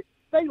anyway,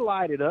 they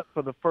light it up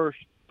for the first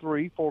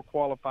 3-4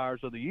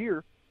 qualifiers of the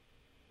year.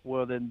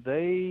 Well, then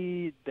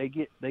they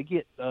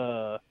get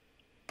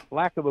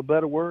lack of a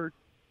better word,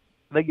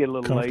 they get a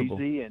little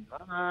lazy, and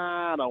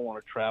I don't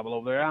want to travel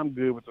over there. I'm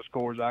good with the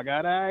scores I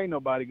got. Ain't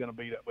nobody going to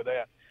beat up with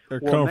that. They're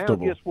well,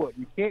 comfortable. Now guess what?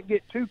 You can't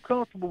get too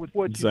comfortable with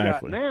what you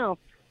got now,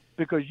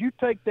 because you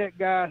take that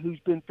guy who's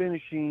been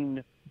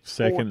finishing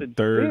second,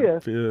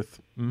 third, fifth.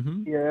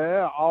 Mm-hmm.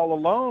 Yeah, all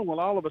along. Well,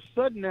 all of a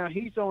sudden now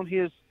he's on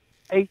his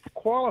 8th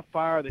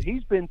qualifier that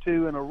he's been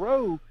to in a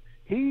row.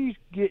 He's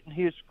getting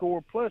his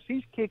score plus.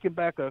 He's kicking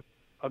back a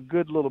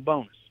good little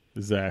bonus.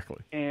 Exactly.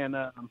 And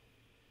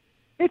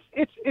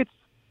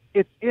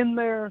it's in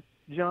there,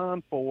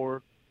 John,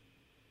 for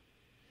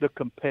the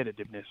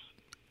competitiveness.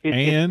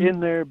 It's in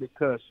there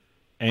because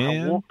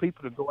I want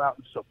people to go out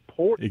and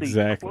support these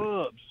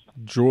clubs.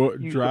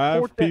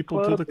 Drive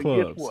people to the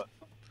clubs. Guess what?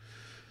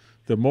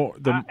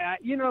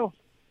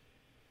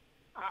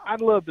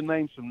 I'd love to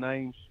name some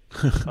names.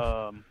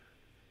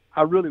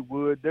 I really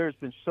would. There's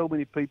been so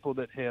many people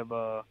that have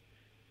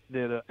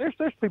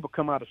there's people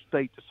come out of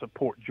state to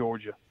support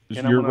Georgia.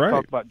 And I'm going to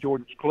talk about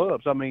Georgia's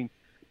clubs. I mean,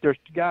 there's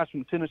guys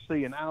from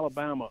Tennessee and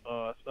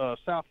Alabama,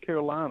 South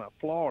Carolina,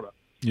 Florida.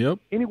 Yep.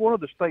 Any one of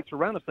the states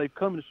around us, they've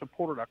come and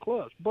supported our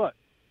clubs. But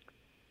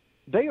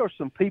there are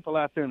some people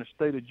out there in the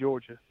state of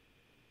Georgia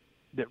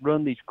that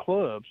run these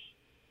clubs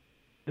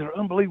that are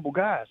unbelievable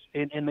guys.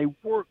 And they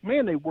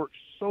work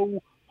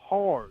so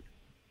hard.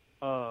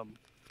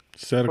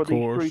 Set a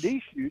course. These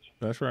 3D shoots.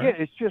 That's right. Yeah,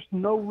 it's just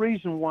no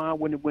reason why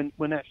when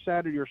that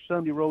Saturday or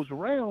Sunday rolls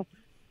around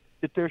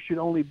that there should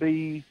only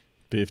be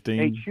 15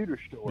 8 shooters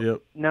store,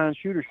 yep. 9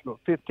 shooters store,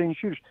 15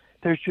 shooters.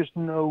 There's just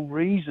no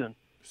reason.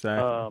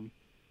 Exactly.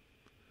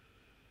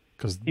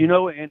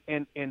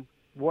 And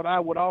what I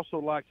would also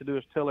like to do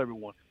is tell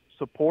everyone,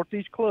 support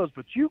these clubs,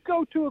 but you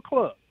go to a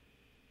club,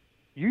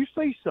 you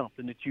see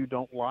something that you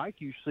don't like,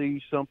 you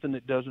see something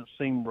that doesn't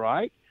seem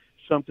right,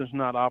 something's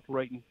not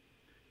operating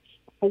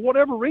for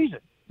whatever reason.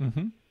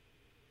 Mm-hmm.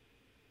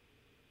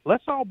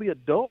 Let's all be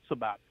adults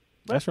about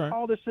it. Let's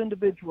call this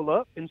individual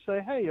up and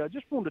say, hey, I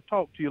just wanted to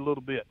talk to you a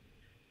little bit.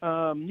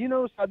 I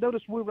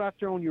noticed we were out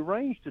there on your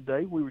range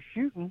today. We were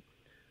shooting.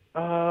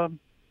 You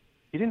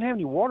didn't have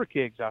any water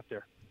kegs out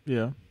there.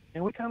 Yeah.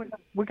 And we kind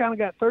of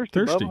got thirsty.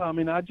 Bubba. I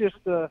mean, I just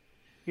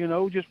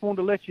just wanted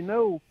to let you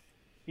know,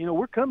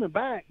 we're coming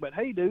back. But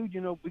hey, dude,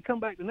 we come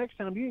back the next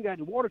time. You ain't got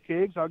any water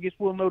kegs. I guess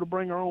we'll know to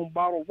bring our own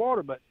bottled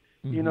water. But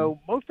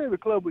most every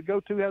club we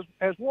go to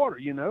has water.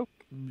 Yeah.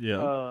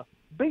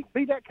 Be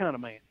that kind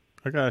of man.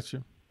 I got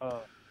you.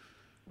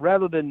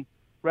 Rather than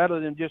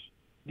just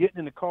getting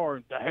in the car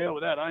and the hell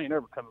with that, I ain't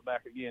ever coming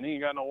back again. He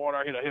ain't got no water.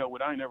 I hit a hell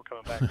with. I ain't never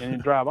coming back, and then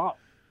drive off.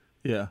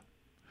 Yeah.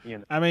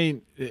 I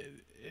mean,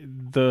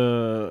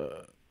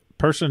 the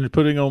person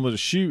putting on the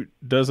shoot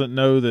doesn't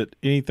know that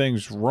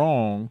anything's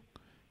wrong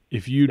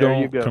if you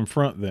don't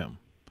confront them.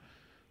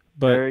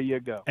 But there you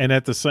go. And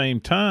at the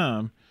same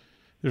time,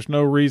 there's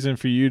no reason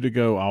for you to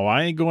go, oh,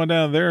 I ain't going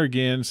down there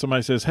again.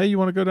 Somebody says, hey, you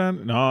want to go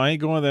down? No, I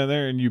ain't going down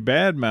there. And you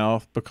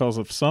badmouth because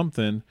of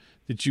something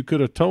that you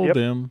could have told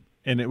them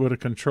and it would have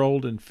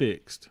controlled and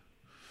fixed.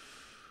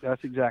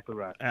 That's exactly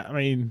right. I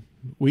mean,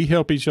 we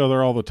help each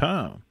other all the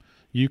time.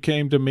 You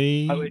came to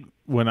me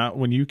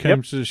when you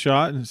came to the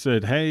shot and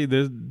said, hey,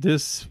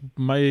 this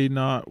may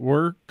not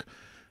work.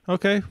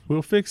 Okay,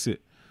 we'll fix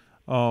it.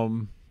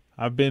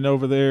 I've been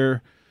over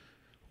there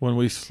when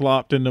we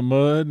slopped in the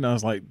mud, and I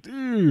was like,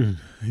 dude,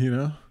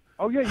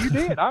 Oh, yeah, you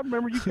did. I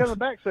remember you coming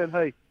back saying,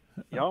 hey,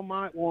 y'all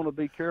might want to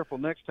be careful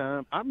next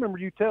time. I remember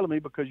you telling me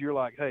because you're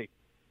like, hey,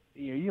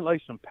 you lay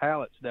some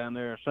pallets down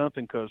there or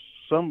something because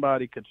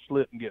somebody could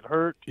slip and get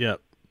hurt.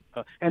 Yep.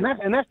 And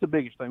that's the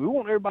biggest thing. We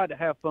want everybody to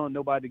have fun,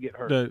 nobody to get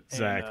hurt.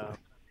 Exactly.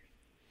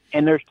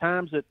 And there's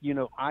times that,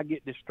 I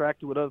get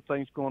distracted with other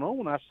things going on.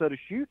 When I set a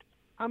shoot,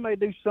 I may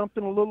do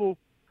something a little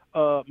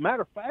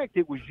matter of fact,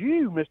 it was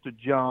you, Mr.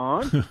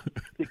 John,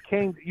 that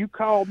came. You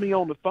called me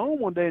on the phone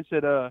one day and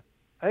said,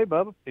 hey,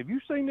 Bubba, have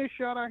you seen this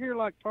shot out here,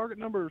 like target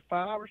number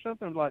 5 or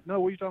something? I was like, no,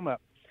 what are you talking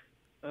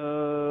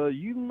about?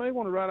 You may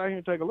want to ride out here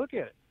and take a look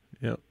at it.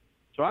 Yep.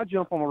 So I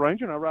jump on the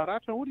Ranger and I ride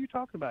out to him. What are you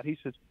talking about? He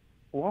says,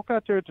 walk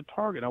out there at the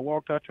target. I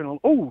walked out there and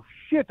oh,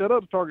 shit, that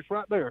other target's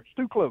right there. It's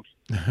too close.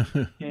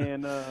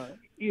 And,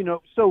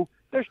 so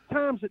there's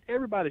times that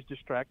everybody's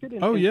distracted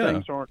and,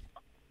 things aren't,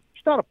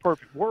 it's not a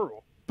perfect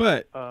world.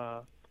 But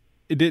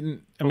it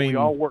didn't, we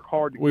all work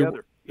hard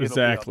together.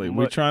 Exactly.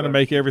 We're trying to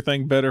make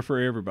everything better for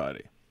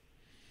everybody.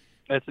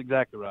 That's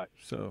exactly right.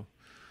 So,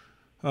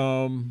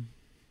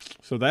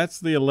 so that's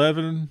the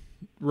 11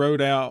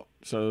 wrote out.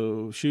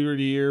 So Shooter of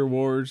the Year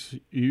awards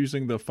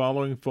using the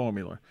following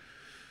formula.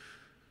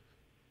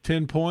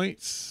 10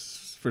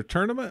 points for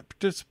tournament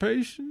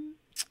participation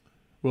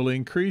will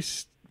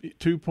increase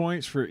 2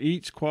 points for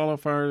each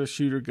qualifier the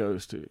shooter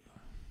goes to.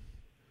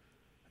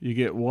 You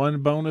get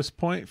 1 bonus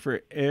point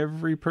for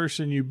every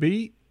person you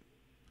beat.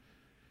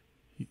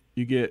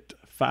 You get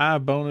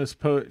 5 bonus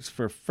points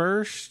for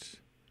first,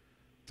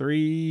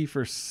 3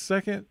 for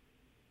second,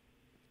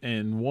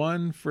 and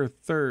 1 for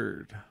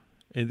third.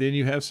 And then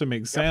you have some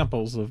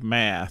examples of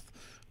math,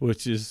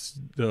 which is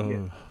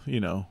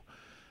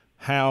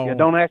how. Yeah,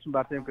 don't ask me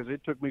about them because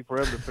it took me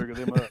forever to figure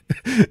them out.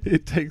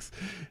 It takes,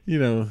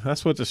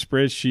 that's what the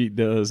spreadsheet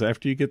does.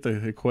 After you get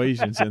the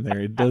equations in there,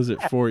 it does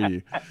it for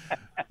you.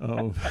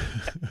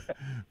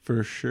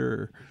 For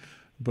sure.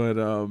 But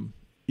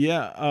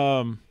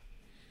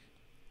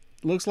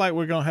looks like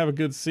we're gonna have a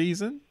good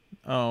season.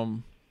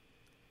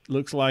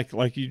 Looks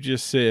like you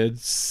just said,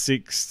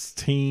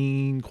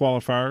 16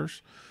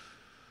 qualifiers.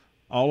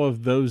 All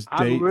of those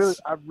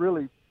dates.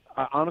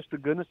 Honest to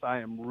goodness, I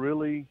am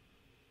really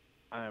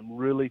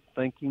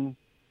thinking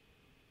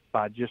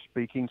by just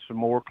speaking some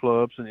more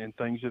clubs and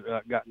things that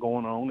I got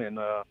going on, and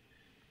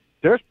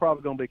there's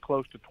probably going to be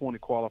close to 20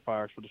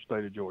 qualifiers for the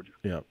state of Georgia.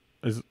 Yep.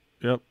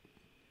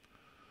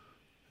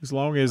 As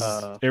long as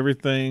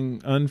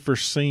everything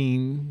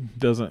unforeseen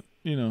doesn't,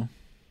 we don't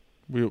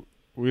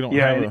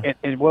have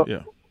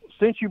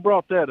since you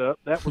brought that up,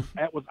 that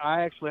was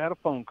I actually had a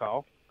phone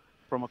call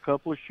from a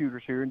couple of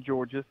shooters here in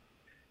Georgia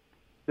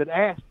that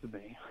asked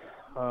me,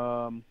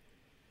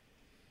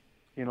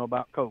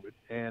 about COVID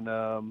and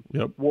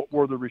what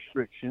were the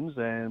restrictions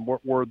and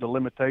what were the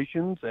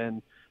limitations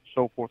and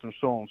so forth and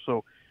so on.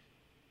 So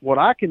what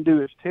I can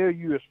do is tell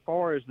you, as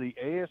far as the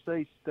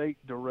ASA state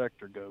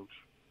director goes,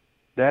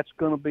 that's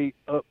going to be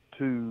up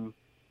to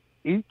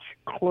each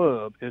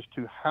club as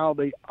to how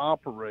they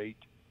operate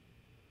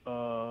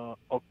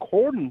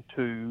according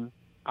to,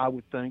 I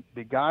would think,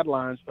 the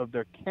guidelines of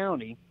their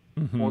county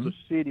or the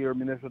city or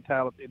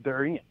municipality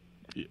they're in.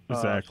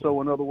 Exactly. So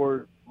in other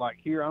words, like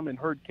here, I'm in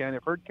Heard County.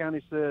 If Heard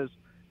County says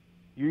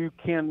you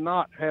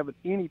cannot have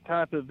any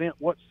type of event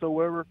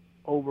whatsoever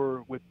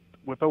with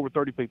over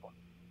 30 people,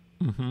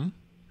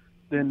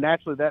 then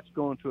naturally that's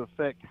going to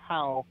affect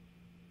how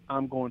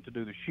I'm going to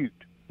do the shoot.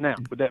 Now,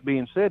 with that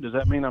being said, does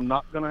that mean I'm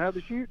not going to have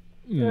the shoot?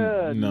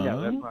 No, that's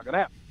not going to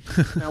happen.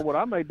 Now, what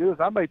I may do is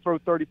I may throw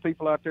 30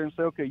 people out there and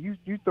say, okay, you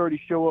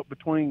 30 show up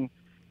between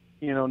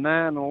 9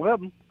 and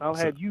 11. I'll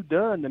have you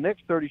done. The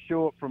next 30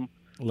 show up from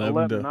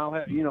 11 and I'll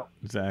have,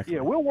 Exactly.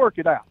 Yeah, we'll work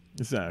it out.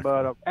 Exactly.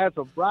 But as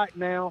of right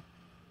now,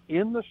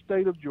 in the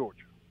state of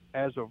Georgia,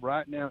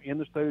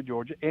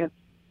 and in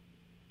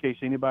case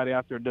anybody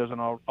out there doesn't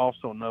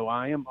also know,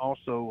 I am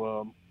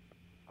also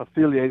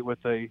affiliated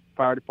with a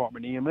fire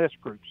department EMS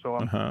group. So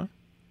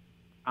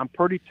I'm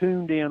pretty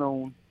tuned in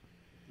on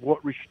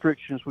what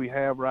restrictions we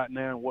have right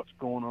now and what's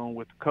going on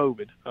with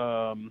COVID.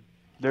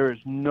 There is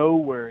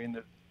nowhere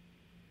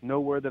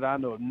that I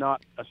know of,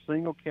 not a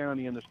single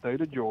county in the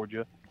state of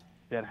Georgia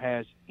that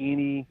has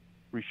any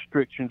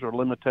restrictions or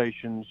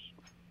limitations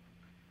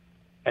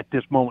at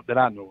this moment that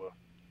I know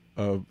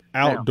of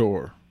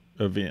outdoor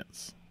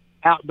events.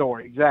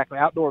 Outdoor events.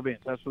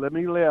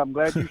 I'm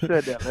glad you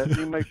said that. Let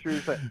me make sure you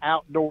say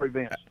outdoor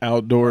events.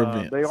 Outdoor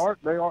events. There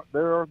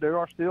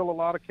are still a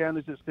lot of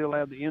counties that still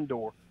have the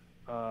indoor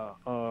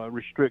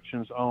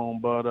restrictions on,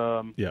 but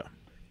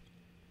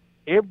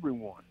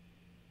everyone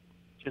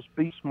just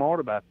be smart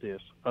about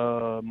this.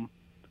 John,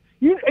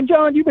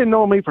 you've been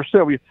knowing me for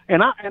several years,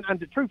 and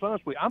the truth,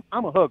 honestly,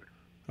 I'm a hugger.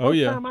 Oh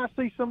yeah. Every time I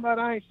see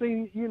somebody I ain't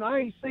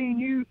seen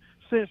you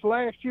since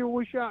last year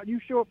we shot. You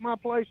show up at my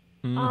place,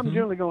 I'm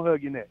generally gonna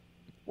hug your neck.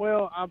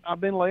 Well, I've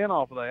been laying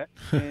off of that,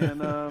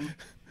 and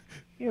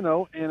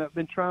and I've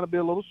been trying to be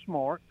a little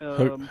smart.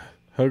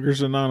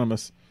 Huggers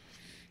Anonymous.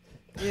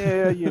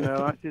 Yeah,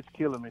 it's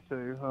killing me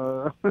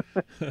too.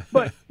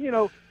 But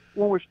when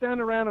we're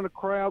standing around in a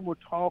crowd, we're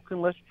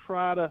talking. Let's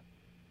try to,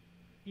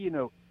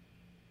 a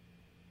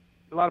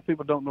lot of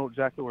people don't know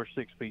exactly where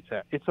 6 feet's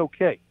at. It's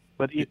okay,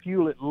 but if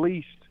you'll at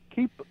least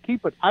keep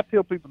it. I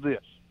tell people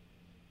this: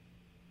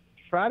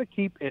 try to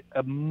keep it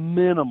a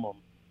minimum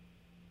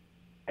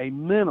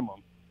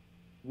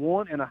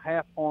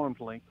 1.5 arms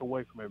length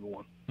away from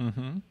everyone.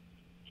 Mm-hmm.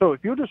 So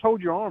if you'll just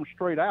hold your arms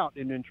straight out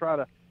and then try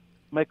to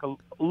make a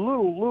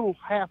little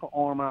half an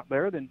arm out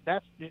there, then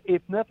that's,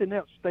 if nothing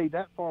else, stay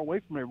that far away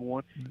from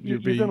everyone. You're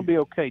going to be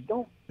okay.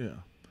 Don't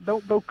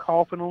go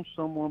coughing on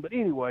someone. But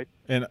anyway,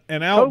 and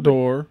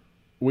outdoor,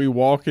 we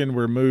walking,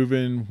 we're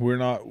moving, we're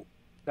not.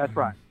 That's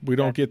right. We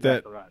don't get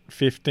that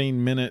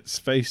 15 minutes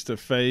face to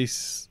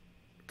face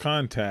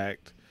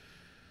contact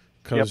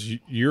because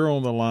you're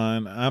on the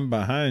line, I'm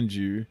behind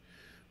you.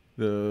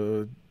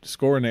 The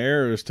scoring the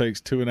arrows takes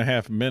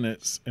 2.5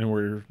 minutes, and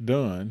we're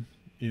done.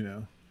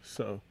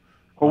 So.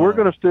 Well, we're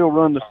going to still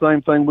run the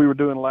same thing we were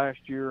doing last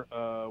year.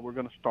 We're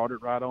going to start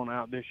it right on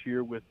out this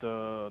year with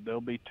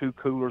there'll be 2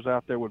 coolers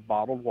out there with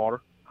bottled water.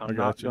 I'm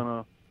not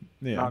going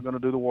to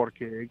do the water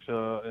kegs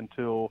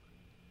until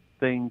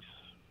things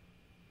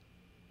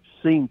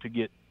seem to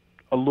get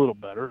a little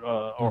better,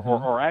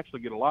 or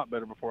actually get a lot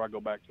better before I go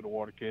back to the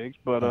water kegs.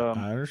 But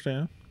I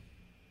understand.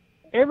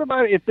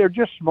 Everybody, if they're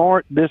just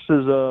smart, this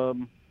is.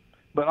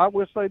 But I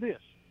will say this: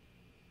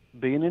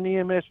 being in the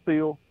EMS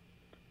field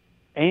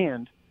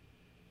and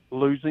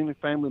losing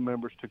family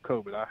members to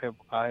COVID.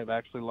 I have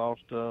actually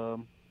lost.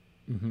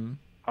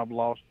 I've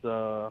lost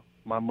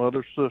my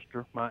mother's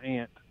sister, my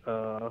aunt.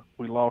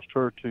 We lost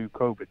her to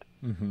COVID.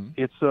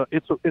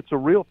 It's a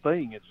real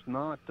thing. It's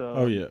not.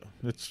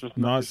 It's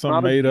not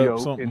some made up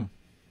something.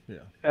 And,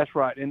 that's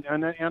right. And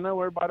I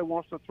know everybody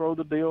wants to throw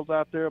the deals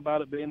out there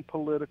about it being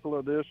political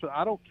or this.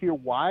 I don't care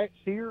why it's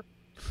here,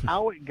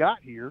 how it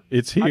got here.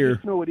 It's here. I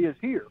just know it is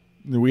here.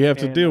 We have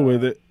to deal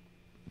with it.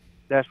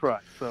 That's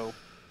right. So.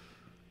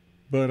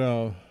 But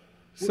let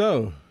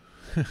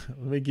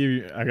me give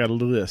you. I got a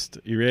list.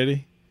 You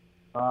ready?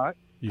 All right.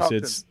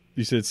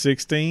 You said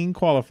 16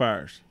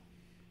 qualifiers.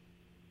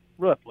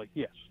 Roughly,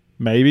 yes.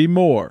 Maybe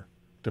more,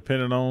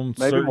 depending on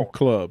certain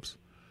clubs.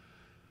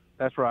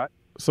 That's right.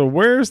 So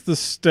where's the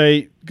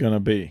state gonna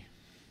be?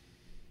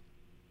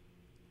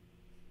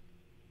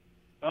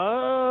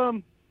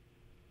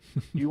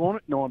 You want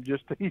it? No, I'm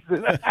just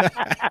teasing.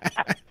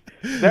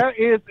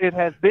 It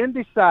has been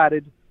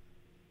decided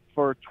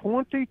for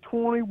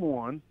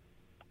 2021,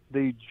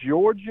 the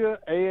Georgia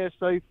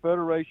ASA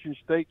Federation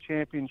State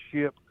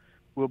Championship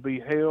will be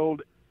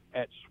held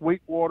at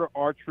Sweetwater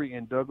Archery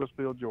in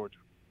Douglasville, Georgia.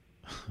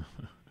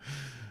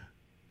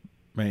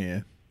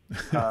 Man.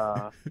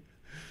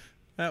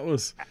 That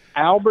was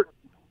Albert.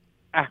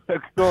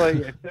 Go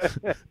ahead.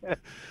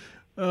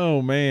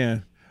 Oh,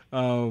 man.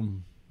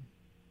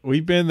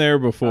 We've been there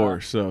before,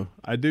 so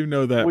I do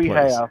know that we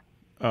place.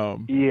 Have.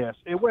 Yes.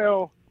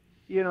 Well,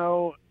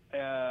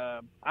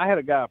 I had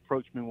a guy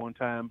approach me one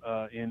time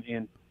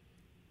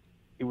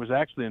it was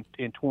actually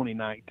in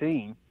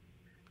 2019,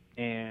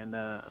 and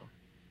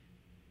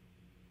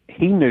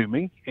he knew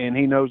me, and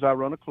he knows I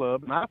run a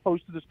club, and I've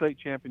hosted the state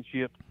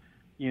championship,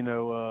 2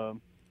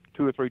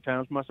 or 3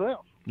 times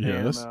myself.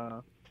 Yes.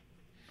 And,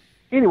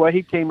 anyway,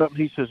 he came up and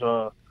he says,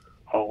 when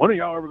are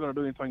y'all ever going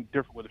to do anything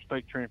different with the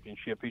state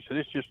championship? He said,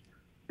 it's just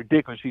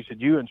ridiculous. He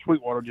said, you and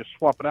Sweetwater just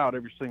swap it out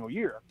every single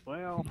year.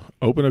 Well,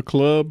 open a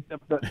club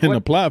and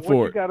apply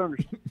for it.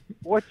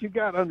 What you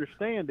got to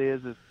understand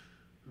is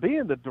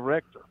being the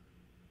director,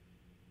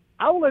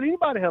 I will let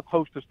anybody help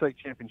host a state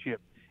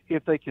championship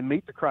if they can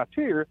meet the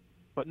criteria,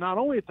 but not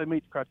only if they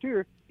meet the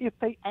criteria, if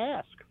they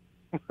ask.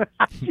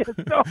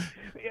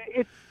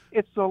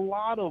 It's a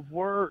lot of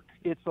work.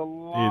 It's a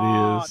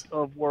lot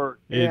of work.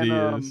 It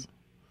is.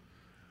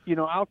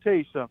 I'll tell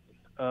you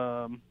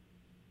something.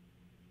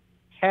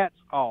 Hats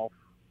off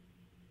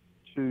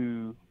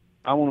to,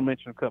 I want to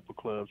mention a couple of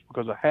clubs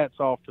because hats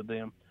off to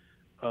them.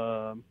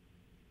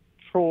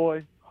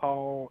 Troy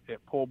Hall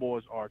at Poor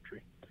Boys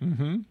Archery.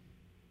 Mm-hmm.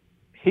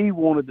 He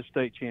wanted the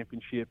state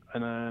championship,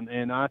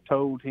 and I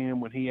told him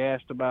when he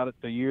asked about it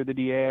the year that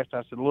he asked,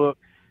 I said, look,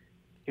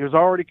 it was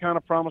already kind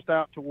of promised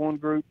out to one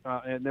group,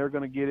 and they're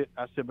going to get it.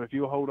 I said, but if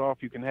you'll hold off,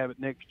 you can have it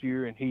next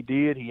year. And he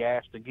did. He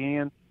asked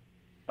again.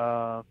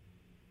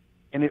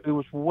 And it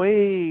was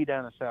way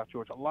down in South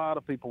Georgia. A lot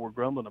of people were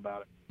grumbling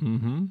about it.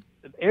 Mm-hmm.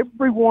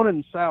 Everyone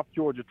in South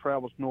Georgia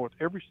travels north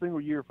every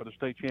single year for the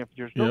state championship.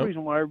 There's no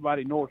reason why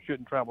everybody north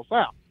shouldn't travel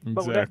south. Exactly.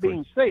 But with that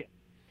being said,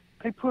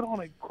 they put on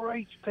a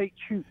great state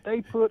shoot.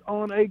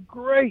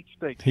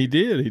 He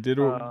did. He did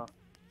a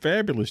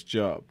fabulous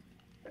job.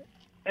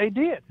 They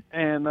did.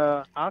 And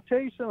I'll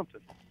tell you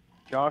something.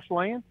 Josh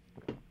Land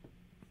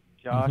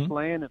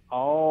and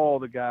all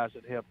the guys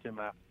that helped him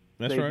out.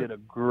 They did a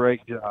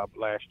great job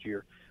last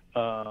year.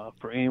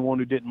 For anyone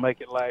who didn't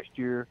make it last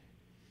year,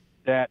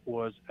 that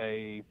was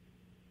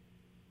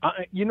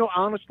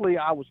honestly,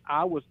 I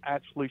was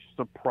actually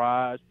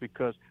surprised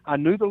because I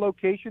knew the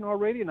location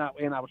already, and I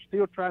was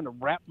still trying to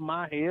wrap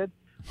my head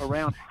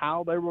around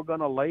how they were going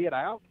to lay it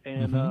out.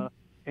 And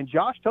and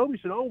Josh told me,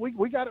 he said, "Oh,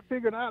 we got it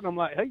figured out." And I'm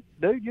like, "Hey,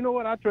 dude, you know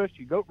what? I trust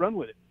you. Go run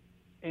with it."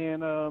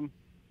 And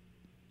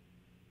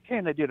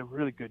they did a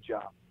really good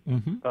job.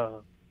 Mm-hmm.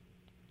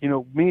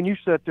 Me and you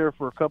sat there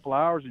for a couple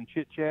hours and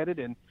chit chatted,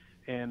 and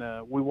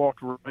we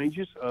walked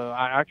ranges.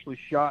 I actually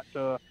shot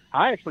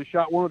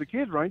one of the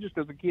kids' ranges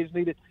because the kids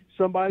needed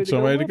somebody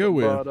to go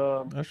with.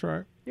 But, that's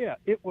right. Yeah,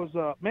 it was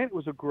it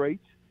was a great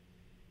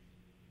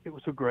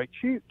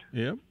shoot.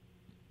 Yep.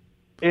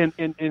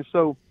 And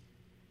so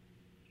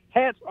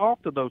hats off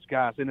to those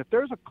guys. And if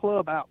there's a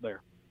club out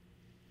there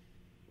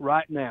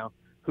right now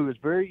who is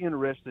very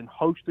interested in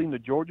hosting the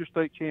Georgia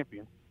State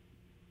championship,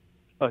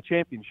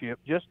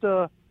 just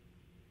put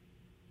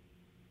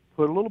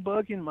a little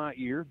bug in my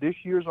ear. This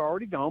year's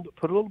already gone, but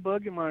put a little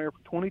bug in my ear for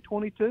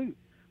 2022.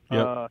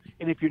 Yep.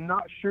 And if you're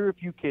not sure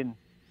that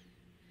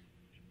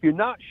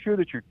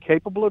you're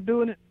capable of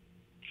doing it,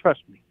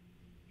 trust me.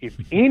 If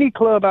any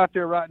club out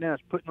there right now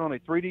is putting on a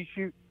 3D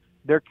shoot,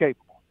 they're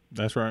capable.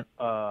 That's right.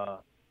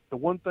 The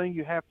one thing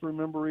you have to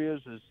remember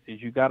is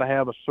you got to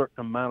have a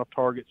certain amount of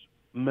targets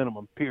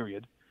minimum,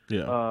 period.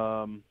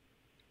 Yeah.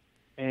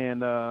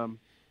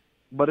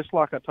 But it's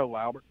like I told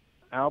Albert.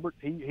 Albert,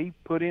 he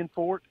put in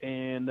for it,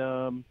 and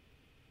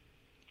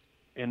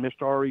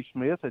Mr. R.E.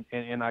 Smith,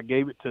 and I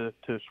gave it to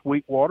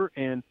Sweetwater.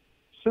 And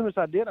as soon as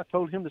I did, I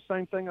told him the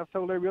same thing I've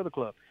told every other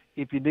club.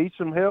 If you need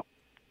some help,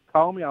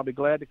 call me. I'll be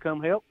glad to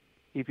come help.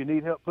 if you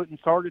need help putting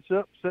targets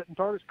up, setting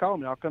targets, call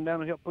me. I'll come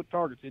down and help put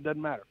targets. It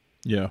doesn't matter.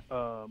 Yeah.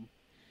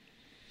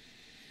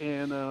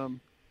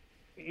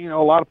 You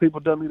know, a lot of people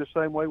done me the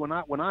same way when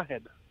I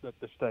had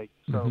the state.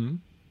 So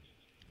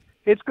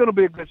it's going to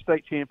be a good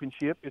state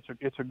championship.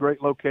 It's a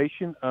great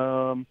location.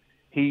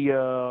 He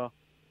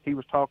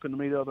was talking to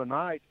me the other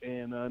night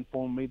and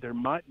informed me there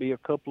might be a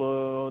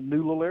couple of new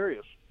little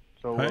areas.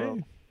 So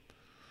hey,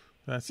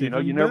 that's you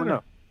never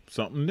know.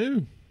 Something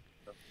new.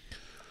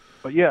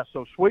 But yeah,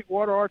 so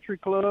Sweetwater Archery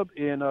Club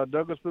in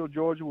Douglasville,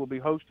 Georgia, will be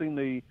hosting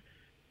the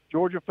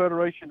Georgia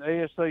Federation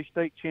ASA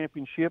State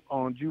Championship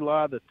on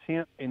July the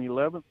 10th and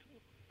 11th,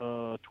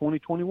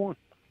 2021.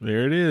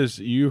 There it is.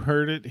 You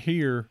heard it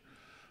here.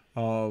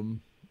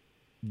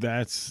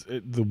 That's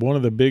one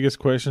of the biggest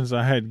questions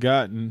I had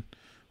gotten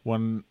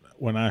when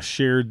I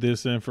shared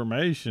this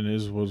information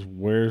was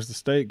where's the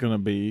state going to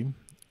be?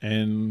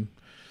 And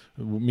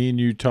me and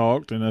you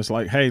talked, and it's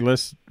like, hey,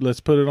 let's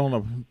put it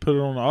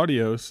on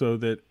audio so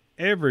that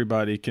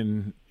everybody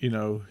can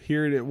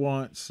hear it at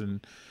once,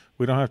 and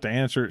we don't have to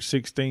answer it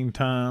 16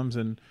 times,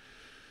 and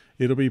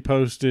it'll be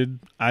posted.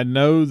 I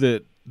know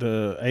that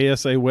the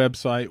ASA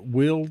website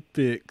will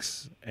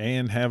fix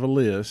and have a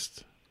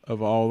list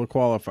of all the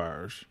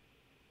qualifiers.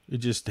 It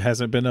just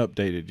hasn't been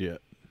updated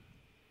yet.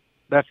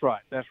 That's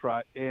right.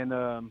 And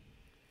to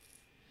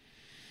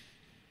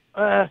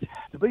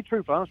be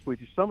truthfully honest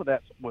with you, some of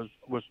that was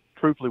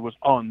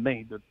on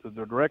me, the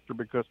director,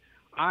 because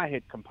I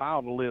had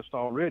compiled a list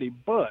already,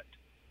 but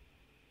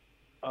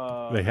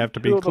they have to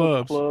be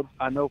clubs. Clubs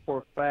I know for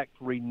a fact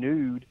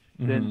renewed.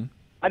 Then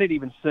I didn't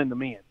even send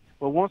them in.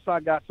 Well, once I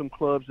got some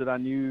clubs that I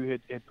knew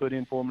had put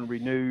in for them and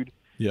renewed,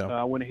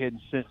 I went ahead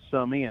and sent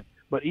some in.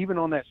 But even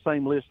on that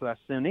same list that I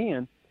sent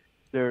in,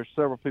 there's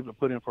several people that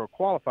put in for a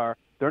qualifier.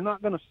 They're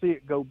not going to see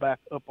it go back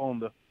up on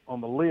the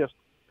list,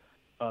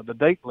 the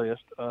date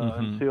list,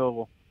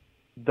 until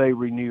they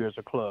renew as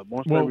a club.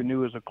 Once they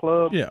renew as a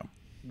club,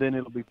 then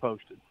it'll be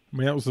posted. I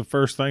mean, that was the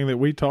first thing that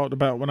we talked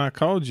about when I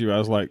called you. I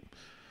was like,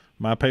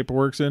 my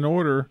paperwork's in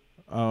order.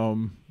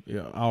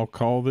 I'll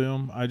call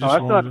them. That's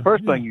not the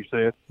first thing you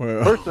said.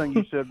 Well, first thing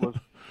you said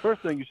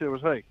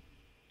was, hey,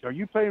 are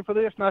you paying for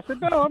this? And I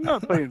said, no, I'm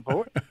not paying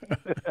for it.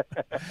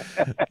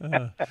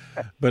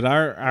 But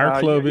our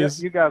club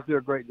is. You guys do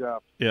a great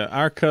job. Yeah,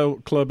 our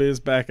club is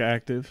back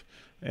active,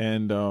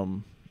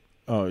 and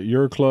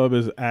your club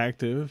is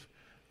active.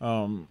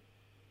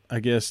 I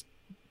guess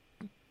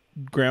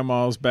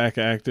Grandma's back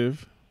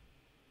active.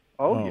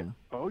 Oh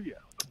yeah.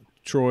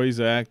 Troy's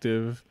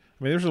active.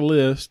 I mean, there's a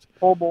list.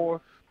 Poor boy.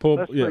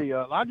 Let's see.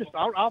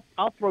 I'll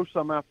throw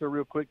some out there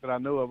real quick that I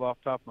know of off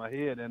the top of my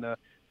head, and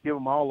give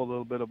them all a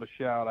little bit of a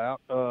shout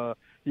out.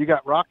 You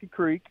got Rocky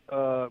Creek,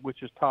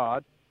 which is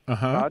Todd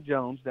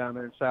Jones down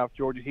there in South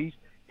Georgia. He's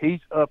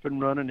up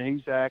and running.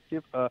 He's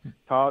active.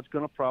 Todd's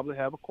going to probably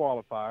have a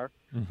qualifier.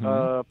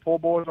 Poor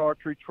Boys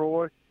Archery,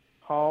 Troy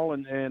Hall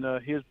and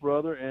his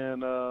brother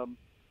and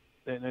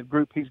the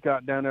group he's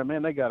got down there,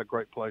 man, they got a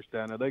great place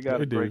down there. They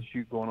got a great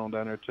shoot going on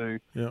down there too.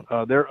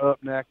 Yep. They're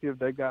up and active.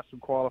 They got some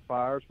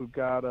qualifiers. We've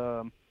got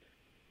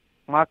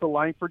Michael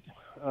Langford.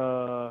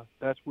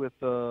 That's with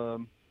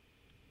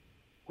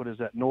what is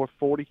that? North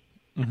 40.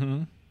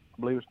 I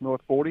believe it's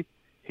North 40.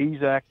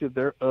 He's active.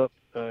 They're up.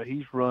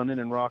 He's running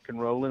and rock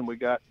and rolling. We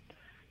got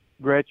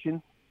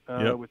Gretchen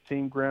with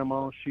Team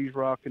Grandma. She's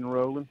rock and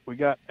rolling. We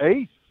got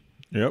Ace.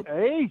 Yep.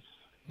 Ace.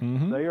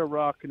 They are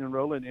rocking and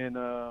rolling. And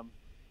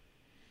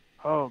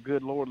oh,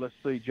 good Lord, let's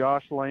see.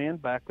 Josh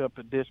Land back up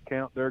at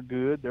Discount. They're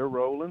good. They're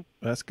rolling.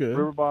 That's good.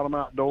 River Bottom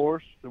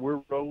Outdoors. We're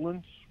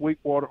rolling.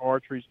 Sweetwater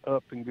Archery's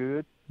up and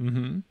good.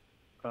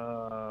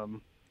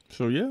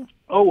 So, yeah.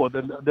 Oh,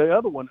 the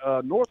other one,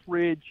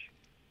 Northridge,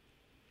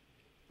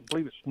 I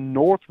believe it's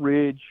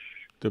Northridge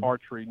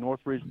Archery,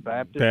 Northridge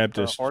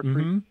Baptist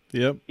Archery.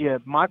 Yep. Yeah,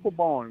 Michael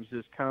Barnes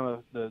is kind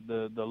of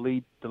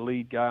the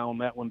lead guy on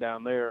that one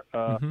down there.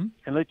 And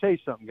let me tell you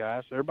something,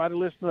 guys. Everybody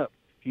listen up.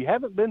 If you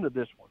haven't been to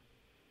this one,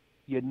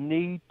 you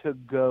need to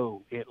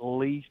go at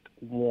least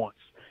once.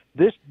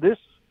 This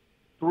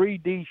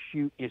 3D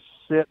shoot is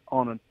set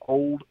on an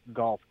old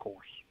golf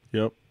course.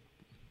 Yep.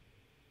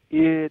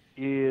 It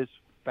is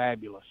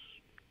fabulous.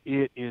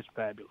 It is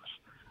fabulous.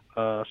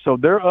 So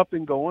they're up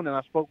and going, and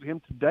I spoke to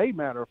him today,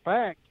 matter of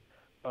fact,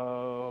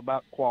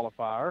 about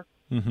qualifier.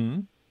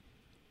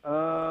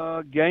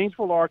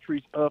 Gainesville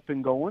Archery's up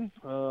and going.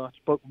 I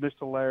spoke with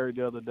Mr. Larry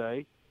the other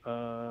day.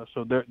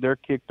 So they're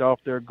kicked off.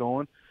 They're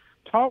going.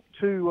 Talk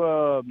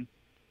to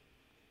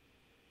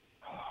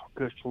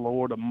gosh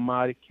Lord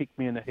Almighty, kick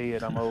me in the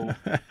head. I'm old.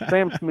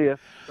 Sam Smith.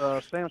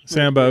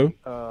 Sambo.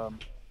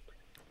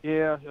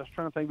 Yeah, I was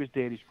trying to think of his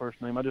daddy's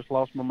first name. I just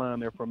lost my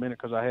mind there for a minute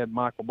because I had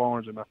Michael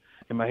Barnes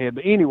in my head.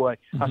 But anyway,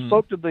 I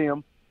spoke to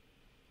them.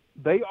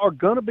 They are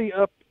going to be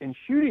up and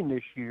shooting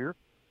this year,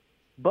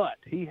 but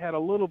he had a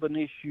little of an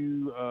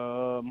issue.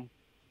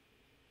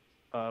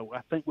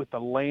 I think with the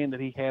land that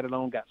he had it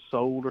on got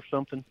sold or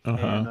something.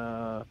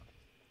 And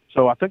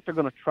so I think they're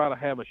going to try to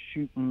have a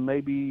shoot.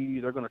 Maybe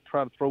they're going to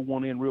try to throw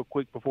one in real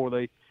quick before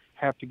they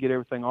have to get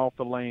everything off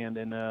the land.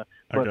 And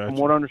but from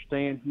what I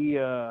understand, he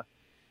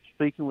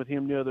speaking with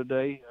him the other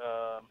day,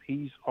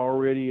 he's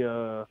already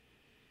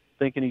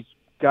thinking he's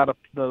got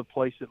another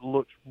place that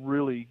looks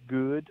really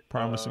good,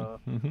 promising.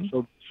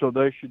 So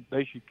they should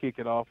kick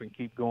it off and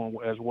keep going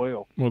as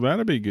well. Well,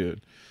 that'll be good.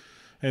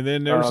 And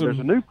then there's a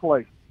new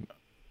place.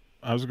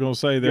 I was going to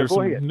say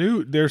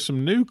there's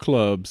some new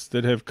clubs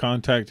that have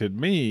contacted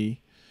me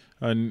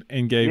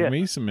and gave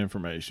me some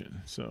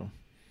information. So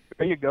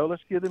there you go.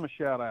 Let's give them a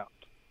shout out.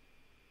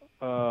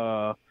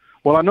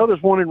 Well, I know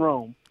there's one in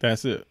Rome.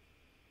 That's it.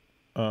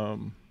 I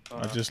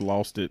just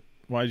lost it.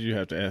 Why did you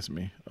have to ask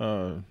me?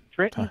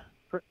 Trenton.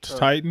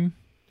 Titan.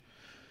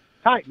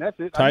 Titan. That's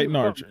it. Titan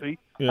Archery.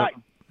 Yep.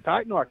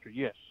 Titan Archery.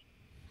 Yes.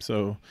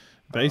 So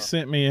they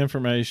sent me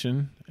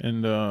information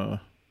and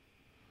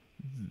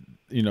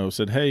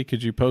said, hey,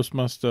 could you post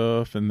my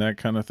stuff and that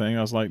kind of thing.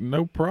 I was like,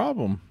 no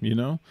problem.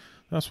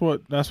 That's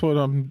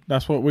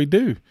what we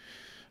do.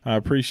 I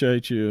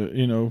appreciate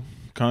you,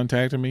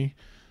 contacting me.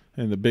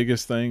 And the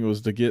biggest thing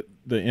was to get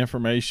the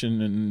information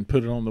and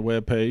put it on the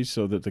webpage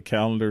so that the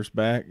calendar's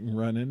back and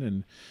running,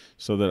 and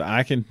so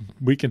that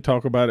we can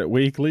talk about it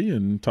weekly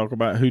and talk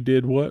about who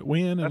did what,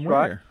 when, and where.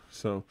 Right.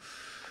 So,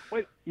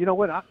 wait, you know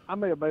what? I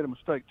may have made a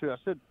mistake too. I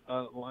said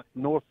like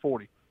North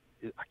 40.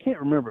 I can't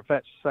remember if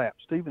that's Sapp,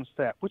 Stephen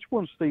Sapp. Which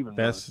one's Stephen?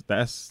 That's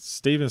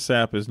Stephen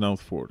Sapp is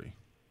North 40.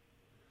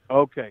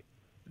 Okay,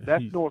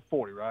 that's North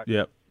 40, right?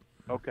 Yep.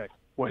 Okay.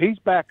 Well, he's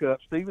back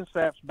up. Stephen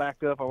Sapp's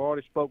back up. I've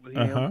already spoke with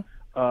him.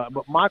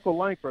 But Michael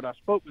Langford, I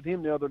spoke with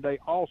him the other day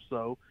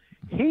also.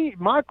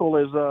 Michael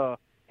is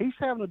he's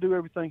having to do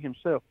everything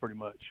himself pretty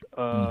much.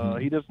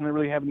 He doesn't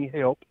really have any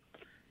help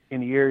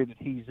in the area that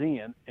he's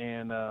in.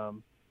 And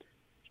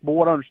but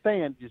what I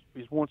understand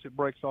is once it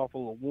breaks off a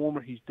little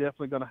warmer, he's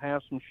definitely going to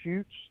have some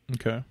shoots.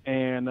 Okay.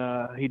 And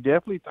I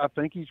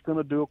think he's going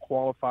to do a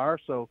qualifier.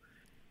 So,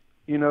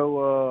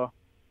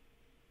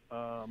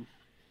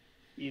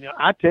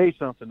 I tell you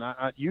something.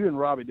 You and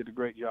Robbie did a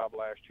great job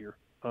last year.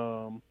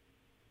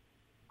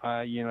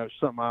 It's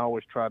something I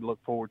always try to look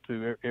forward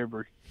to it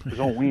was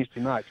on Wednesday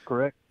nights,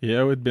 correct?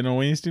 Yeah, it would have been on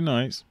Wednesday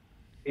nights.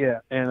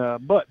 Yeah,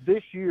 and but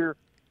this year,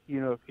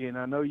 and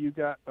I know you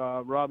got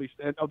Robbie.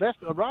 That's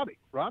Robbie.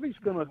 Robbie's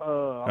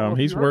gonna.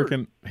 He's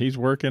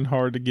working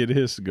hard to get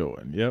his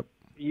going. Yep.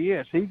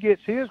 Yes, he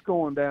gets his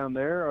going down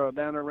there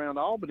around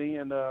Albany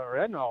or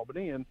in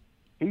Albany, and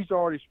he's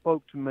already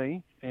spoke to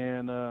me,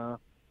 and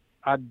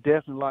I'd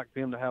definitely like for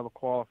him to have a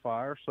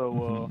qualifier.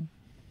 So.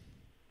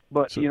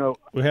 But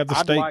we have the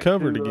state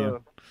covered again.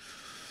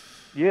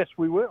 Yes,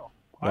 we will.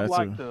 I'd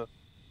like to.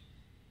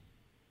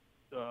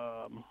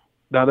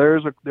 Now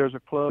there's a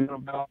club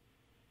about.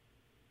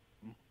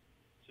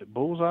 Is it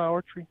Bullseye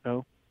Archery?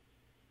 No.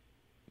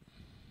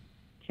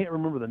 Can't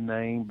remember the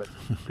name, but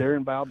they're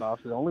in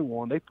Valdosta. The only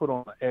one. They put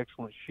on an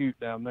excellent shoot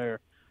down there,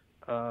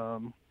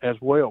 as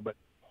well. But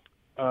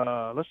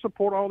let's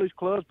support all these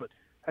clubs. But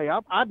hey,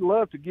 I'd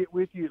love to get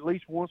with you at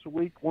least once a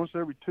week, once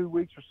every 2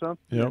 weeks or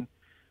something. Yep.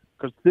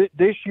 Because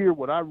this year,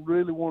 what I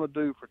really want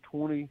to do for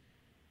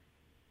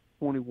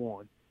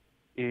 2021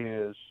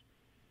 is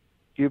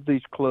give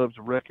these clubs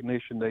the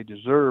recognition they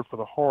deserve for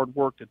the hard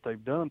work that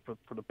they've done for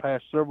the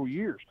past several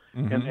years,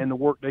 and the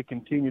work they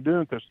continue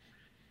doing. Because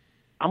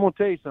I'm going to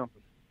tell you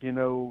something.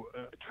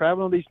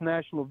 Traveling to these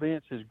national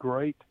events is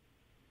great.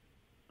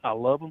 I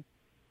love them.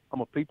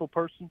 I'm a people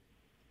person.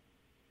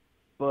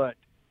 But,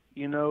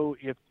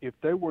 if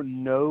there were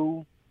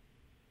no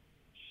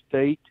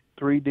state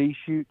 3D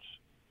shoots,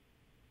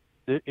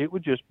 it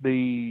would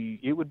be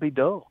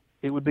dull.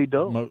 It would be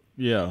dull.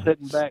 Yeah.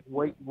 Sitting back,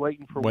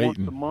 waiting for once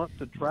a month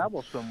to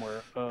travel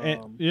somewhere.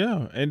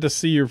 And to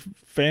see your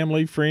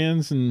family,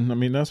 friends, and I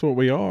mean that's what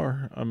we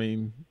are. I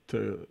mean,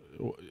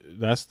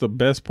 that's the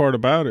best part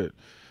about it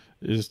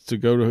is to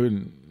go to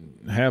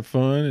and have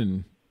fun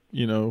and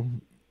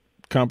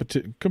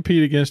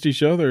compete against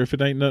each other if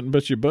it ain't nothing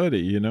but your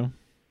buddy.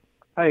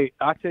 Hey,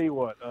 I tell you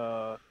what.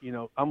 I'm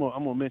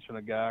gonna mention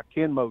a guy,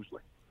 Ken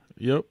Mosley.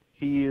 Yep.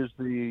 He is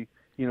the.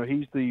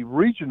 He's the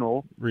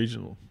regional.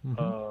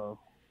 Mm-hmm.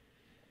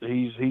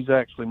 He's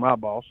actually my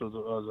boss as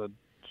a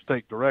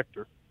state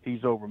director.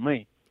 He's over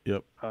me.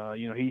 Yep.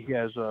 He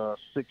has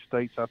 6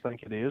 states, I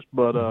think it is.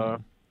 But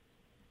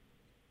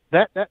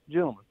that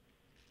gentleman,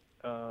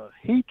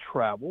 he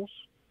travels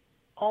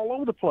all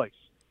over the place.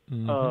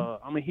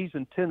 Mm-hmm. He's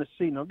in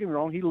Tennessee. Don't get me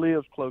wrong. He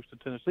lives close to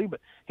Tennessee, but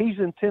he's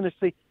in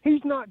Tennessee.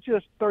 He's not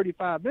just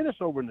 35 minutes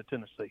over into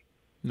Tennessee.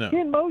 No.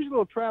 Ken Mosley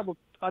will travel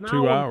an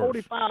 2 hour hours.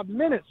 and 45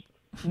 minutes.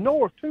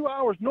 North, 2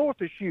 hours north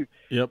to shoot.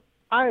 Yep.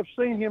 I have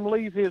seen him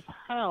leave his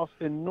house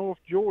in North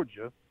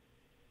Georgia,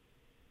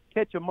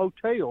 catch a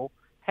motel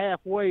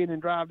halfway, and then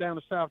drive down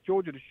to South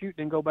Georgia to shoot,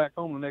 and then go back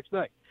home the next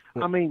day.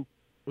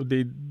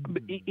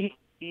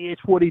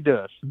 It's what he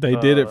does. They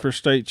did it for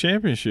state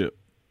championship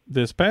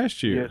this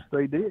past year. Yes,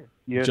 they did.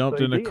 Jumped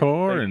in a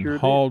car and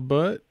hauled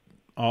butt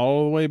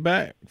all the way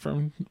back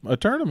from a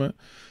tournament.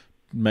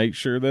 Make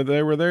sure that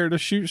they were there to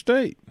shoot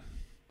state.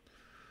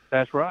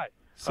 That's right.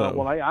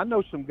 So, I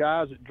know some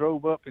guys that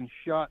drove up and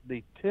shot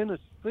the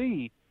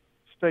Tennessee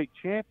state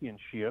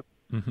championship,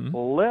 Mm-hmm.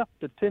 left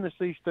the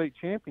Tennessee state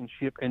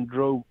championship, and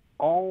drove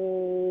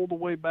all the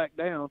way back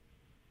down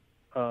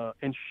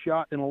and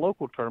shot in a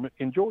local tournament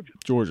in Georgia.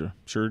 Georgia,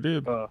 sure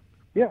did.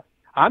 Yeah.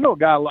 I know a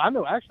guy. I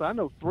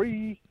know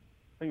three. I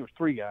think it was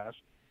three guys.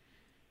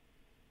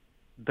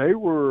 They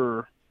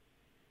were.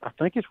 I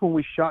think it's when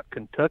we shot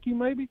Kentucky,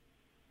 maybe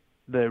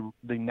the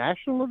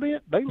national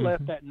event. They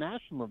left that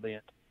national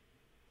event.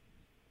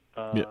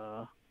 They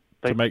to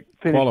make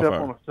finished qualifier.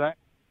 up on a sack.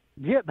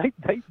 Yeah, they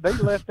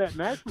left that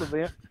national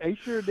event. They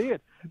sure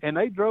did. And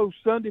they drove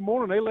Sunday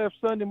morning. They left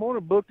Sunday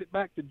morning, booked it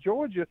back to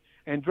Georgia,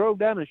 and drove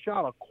down and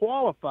shot a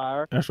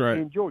qualifier. That's right.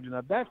 In Georgia.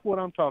 Now that's what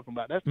I'm talking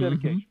about. That's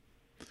dedication.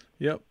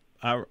 Yep.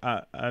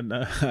 I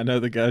know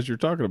the guys you're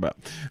talking about.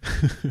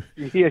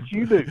 Yes,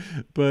 you do.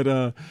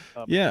 But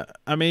yeah,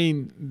 I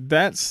mean,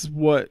 that's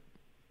what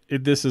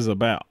this is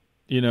about.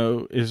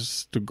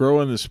 Is to grow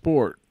in the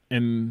sport.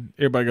 And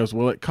everybody goes,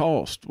 well, it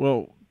costs.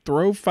 Well,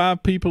 throw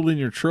 5 people in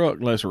your truck.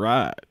 Let's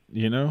ride.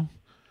 There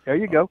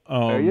you go.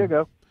 There you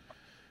go.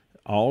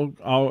 All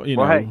well,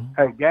 hey,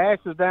 gas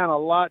is down a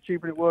lot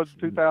cheaper than it was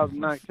in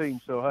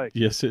 2019. So hey,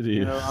 yes, it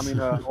is.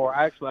 Or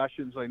actually, I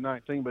shouldn't say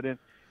 19, but in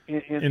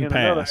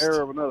another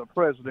era of another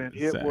president,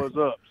 exactly. It was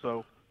up.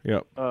 So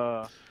yep.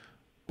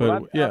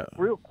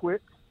 Real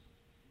quick,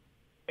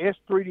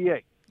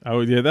 S3DA. Oh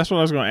yeah, that's what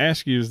I was going to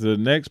ask you. Is the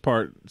next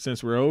part,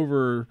 since we're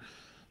over.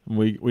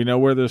 We know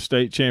where the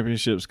state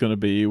championship's going to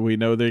be. We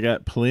know they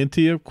got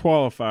plenty of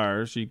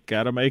qualifiers. You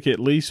got to make at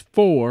least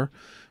 4,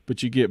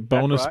 but you get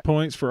bonus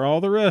points for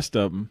all the rest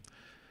of them.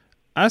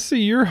 I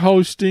see you're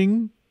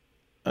hosting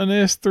an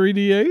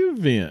S3DA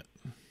event.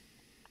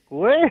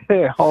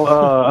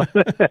 Well,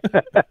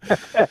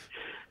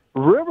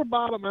 River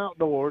Bottom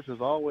Outdoors has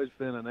always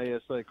been an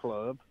ASA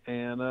club,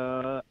 and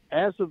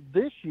as of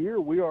this year,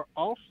 we are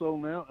also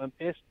now an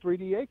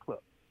S3DA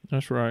club.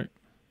 That's right.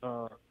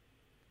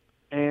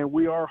 And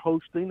we are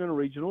hosting a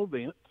regional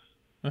event.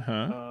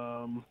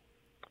 I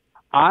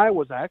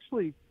was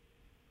actually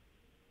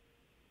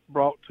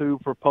brought to a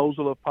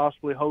proposal of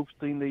possibly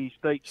hosting the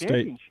state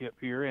championship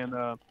here,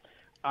 and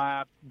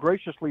I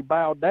graciously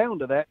bowed down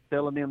to that,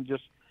 telling them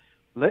just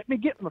let me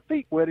get my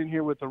feet wet in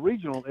here with the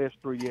regional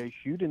S3DA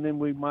shoot, and then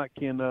we might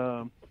can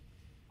do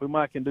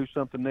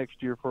something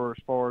next year for as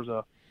far as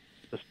the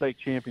state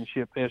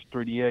championship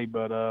S3DA.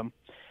 But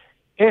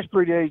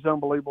S3DA is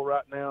unbelievable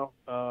right now.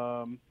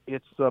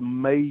 It's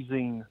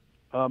amazing,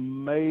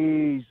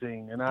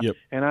 and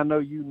I know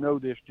you know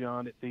this,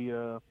 John. At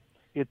the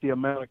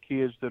amount of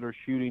kids that are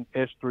shooting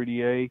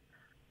S3DA,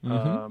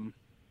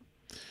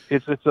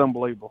 it's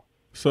unbelievable.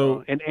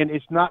 So and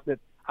it's not that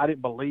I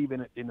didn't believe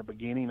in it in the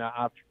beginning.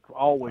 I've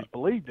always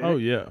believed in it. Oh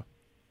yeah.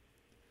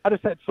 I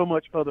just had so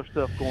much other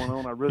stuff going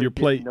on. I really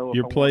didn't know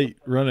your plate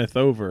runneth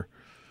over.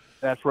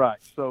 That's right.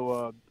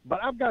 So,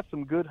 but I've got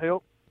some good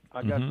help.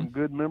 I got some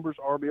good members,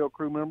 RBO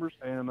crew members,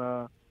 and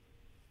I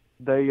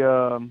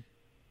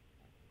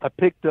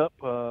picked up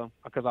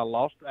because I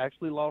lost a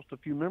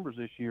few members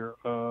this year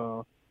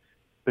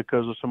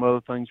because of some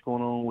other things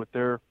going on with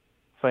their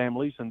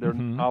families and their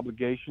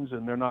obligations,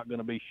 and they're not going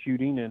to be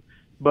shooting.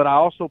 But I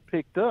also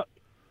picked up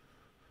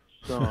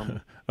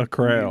some a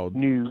crowd,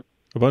 a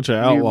bunch of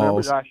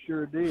outlaws. I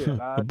sure did.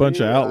 A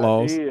bunch of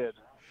outlaws.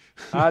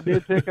 I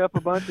did pick up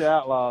a bunch of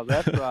outlaws.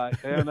 That's right,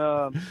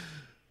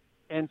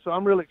 and so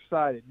I'm really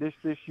excited. This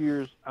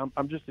year's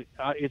I'm just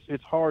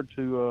it's hard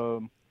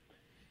to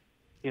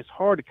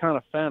kind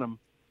of fathom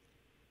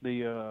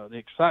the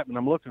excitement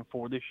I'm looking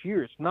for this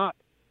year. It's not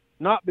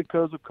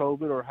because of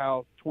COVID or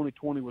how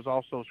 2020 was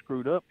also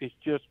screwed up. It's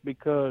just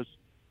because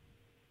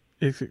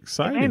it's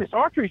exciting. And it's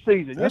archery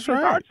season. That's right.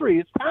 It's archery.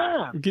 It's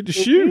time. We get to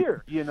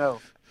shoot. Here,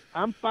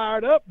 I'm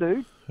fired up,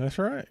 dude. That's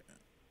right.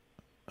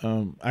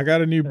 I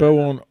got a new bow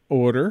on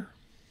order.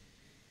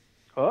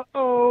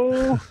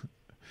 So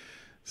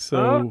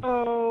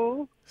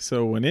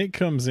when it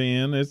comes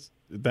in,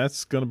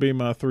 that's going to be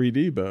my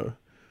 3D bow.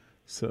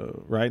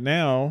 So right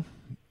now,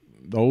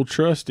 the old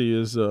trusty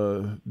is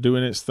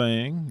doing its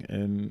thing,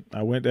 and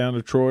I went down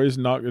to Troy's,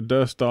 knocked the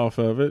dust off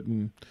of it,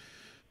 and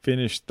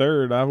finished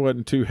third. I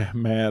wasn't too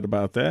mad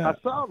about that. I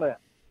saw that.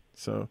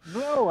 So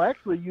no,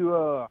 actually,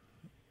 you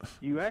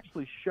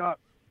actually shot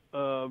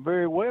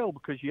very well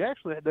because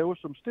there was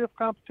some stiff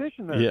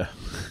competition there. Yeah,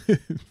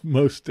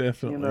 most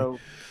definitely.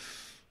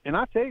 And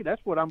I tell you,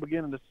 that's what I'm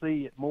beginning to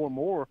see it more and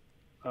more.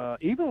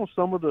 Even on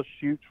some of the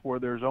shoots where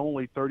there's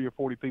only 30 or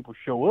 40 people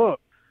show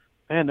up,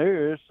 and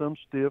there is some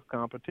stiff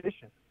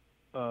competition.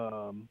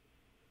 Yeah,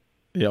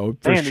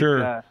 for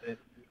sure.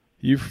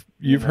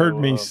 You've heard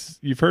me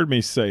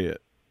say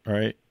it,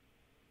 right?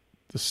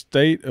 The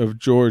state of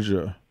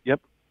Georgia,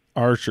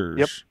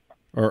 archers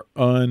are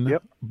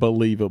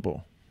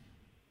unbelievable.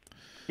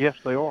 Yes,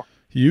 they are.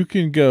 You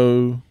can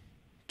go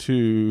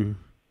to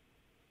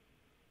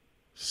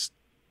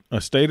a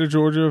state of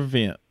Georgia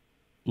event,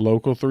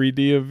 local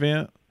 3D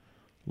event,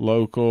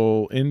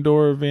 local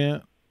indoor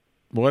event,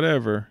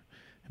 whatever.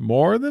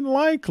 More than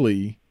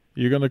likely,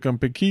 you're going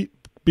to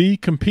be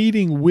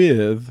competing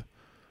with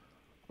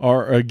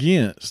or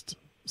against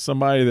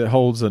somebody that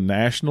holds a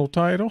national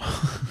title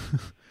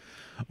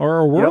or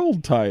a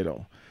world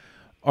title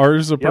or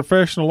is a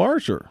professional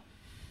archer.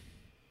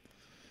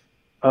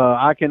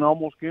 I can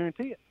almost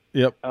guarantee it.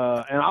 Yep.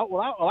 And I'll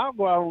go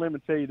out on a limb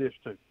and tell you this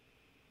too.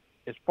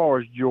 As far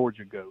as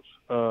Georgia goes,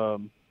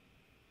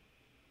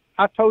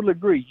 I totally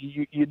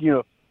agree. You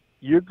know,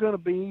 you're going to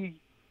be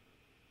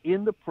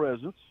in the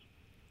presence,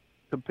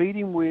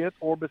 competing with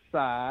or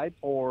beside,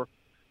 or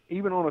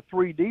even on a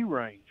 3D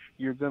range,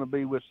 you're going to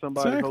be with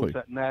somebody who holds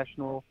that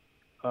national.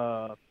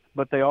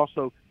 But they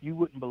also, you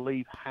wouldn't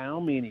believe how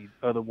many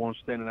other ones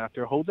standing out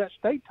there hold that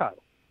state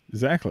title.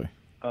 Exactly.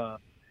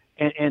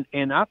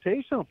 And I'll tell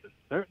you something.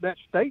 That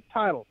state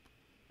title,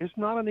 it's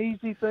not an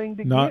easy thing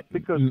to get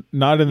because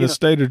not in the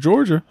state of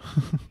Georgia.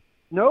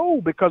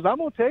 No, because I'm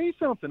going to tell you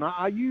something.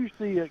 I used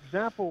the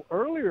example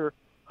earlier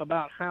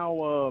about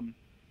how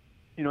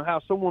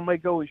how someone may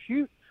go and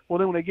shoot. Well,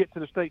 then when they get to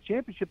the state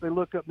championship, they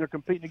look up and they're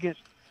competing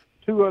against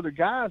two other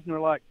guys, and they're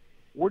like,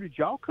 "Where did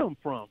y'all come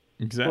from?"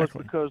 Exactly. Well, it's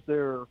because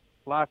they're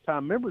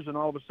lifetime members, and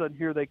all of a sudden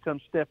here they come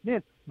stepping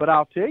in. But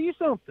I'll tell you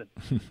something.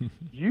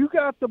 You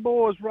got the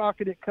boys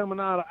rocking it coming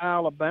out of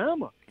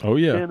Alabama. Oh,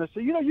 yeah.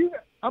 Tennessee. You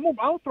know,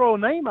 I'll throw a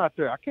name out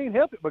there. I can't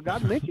help it, but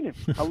God mention him.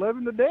 I love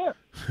him to death.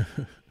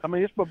 I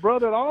mean, it's my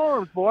brother at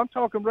arms, boy. I'm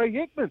talking Ray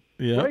Hickman.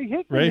 Yeah. Ray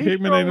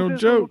Hickman ain't no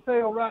joke.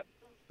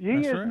 He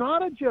is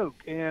not a joke.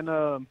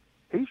 And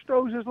he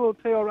throws his little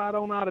tail right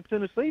on out of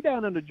Tennessee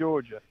down into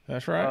Georgia.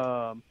 That's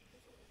right.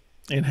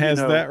 And has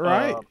that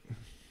right.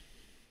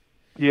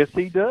 Yes,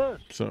 he does.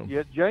 So,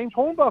 yes, James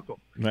Hornbuckle.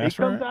 That's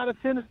he comes out of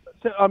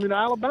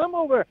Alabama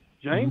over there.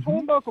 James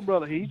Hornbuckle,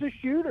 brother. He's a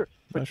shooter.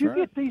 But you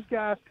get these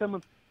guys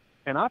coming,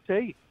 and I'll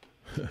tell you,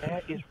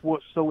 that is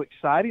what's so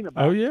exciting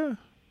about it. Oh, yeah.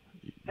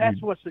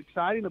 That's what's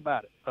exciting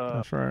about it.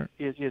 That's right.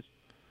 Is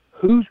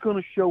who's going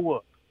to show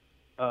up?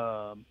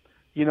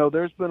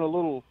 There's been a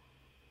little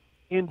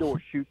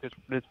indoor shoot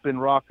that's been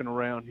rocking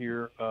around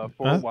here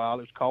for a while.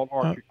 It's called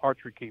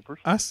Archery Keepers.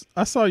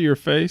 I saw your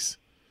face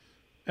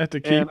at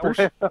the Keepers.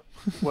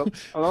 Well,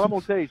 I'm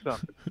going to tell you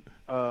something.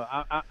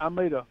 I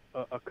made a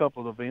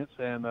couple of events,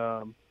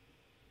 and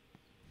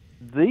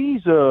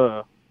these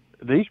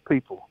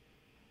people,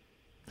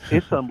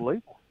 it's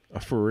unbelievable.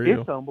 For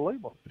real? It's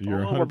unbelievable. You're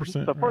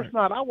 100% The first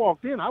night I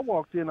walked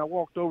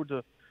over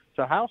to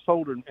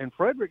Householder and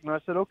Frederick, and I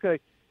said, okay,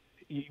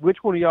 which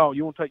one of y'all,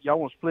 y'all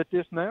want to split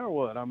this now or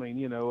what? I mean,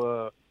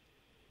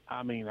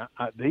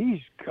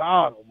 these,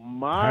 God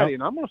almighty,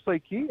 and I'm going to say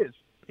kids.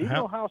 Even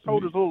though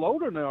Householder's a little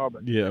older than they are,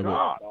 but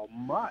God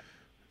almighty.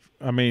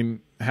 I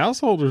mean,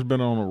 Householder's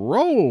been on a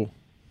roll.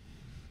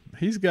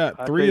 He's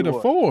got 3 of the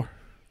 4.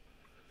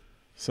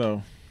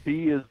 So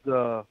he is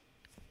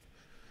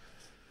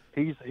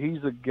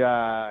he's a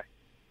guy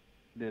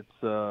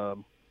that's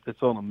on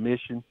a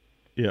mission.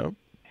 Yep.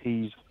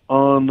 He's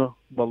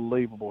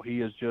unbelievable.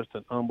 He is just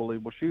an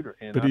unbelievable shooter.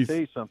 And I'll tell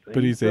you something.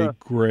 But he's a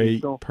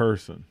great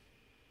person.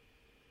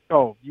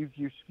 Oh, you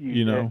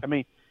know. I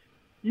mean,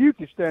 you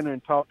can stand there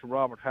and talk to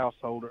Robert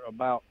Householder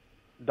about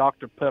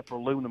Dr. Pepper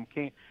aluminum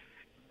can.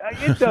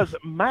 It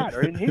doesn't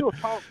matter, and he'll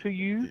talk to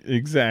you.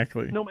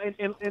 Exactly. And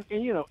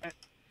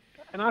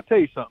I'll tell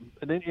you something.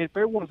 And then if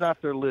everyone's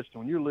out there listening,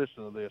 when you're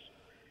listening to this,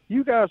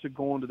 you guys are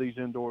going to these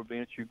indoor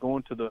events. You're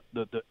going to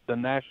the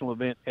national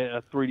event,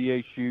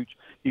 3DA shoots.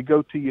 You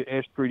go to your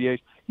S3DAs.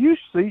 You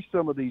see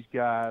some of these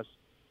guys.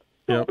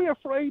 Don't be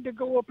afraid to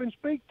go up and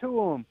speak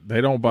to them.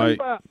 They don't bite.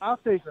 I'll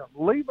tell you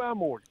something. Levi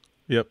Morgan.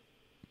 Yep.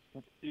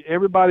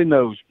 Everybody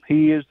knows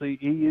he is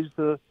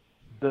the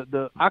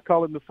I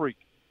call him the freak.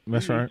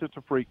 That's right. He's just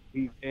a freak.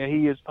 He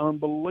is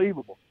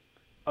unbelievable.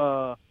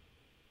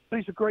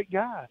 He's a great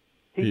guy.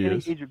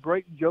 He's a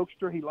great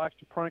jokester. He likes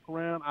to prank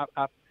around.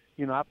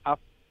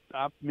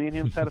 Me and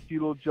him's had a few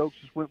little jokes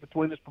that went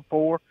between us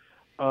before.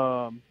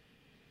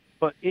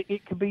 But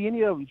it could be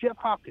any of them. Jeff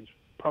Hopkins,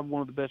 probably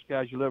one of the best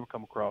guys you'll ever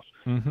come across.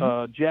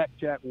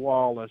 Jack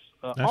Wallace.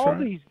 All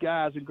these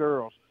guys and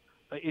girls.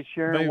 It's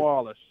Sharon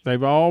Wallace.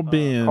 They've all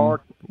been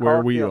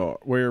where we are,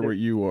 where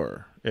you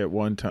were at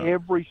one time.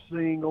 Every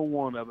single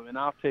one of them. And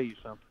I'll tell you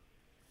something.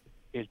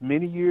 As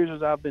many years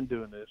as I've been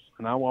doing this,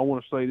 and I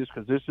want to say this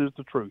because this is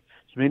the truth,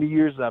 as many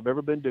years as I've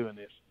ever been doing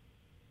this,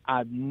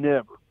 I've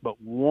never, but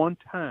one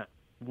time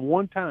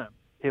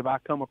have I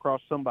come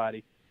across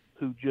somebody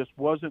who just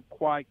wasn't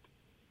quite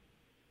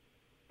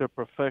the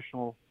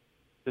professional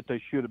that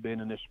they should have been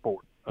in this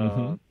sport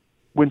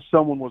when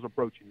someone was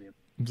approaching them.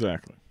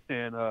 Exactly.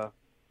 And,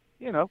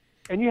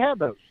 and you have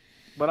those.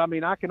 But, I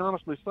mean, I can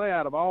honestly say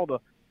out of all the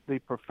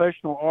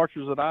professional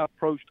archers that I've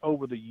approached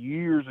over the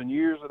years and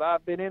years that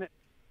I've been in it,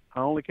 I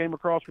only came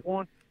across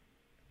one.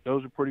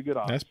 Those are pretty good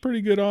odds. That's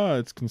pretty good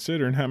odds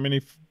considering how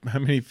many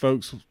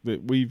folks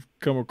that we've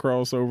come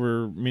across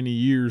over many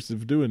years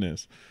of doing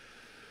this.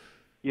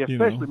 Yeah,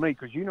 especially me,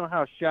 because you know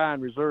how shy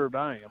and reserved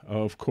I am.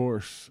 Oh, of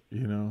course,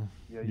 Yeah,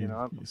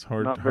 it's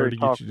hard to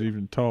get you to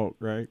even talk,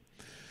 right?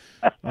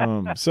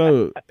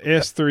 So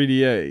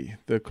S3DA.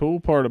 The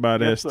cool part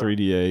about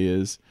S3DA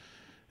is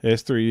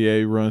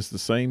S3DA runs the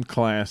same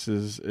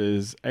classes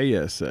as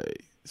ASA.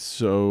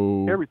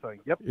 So everything.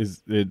 Yep.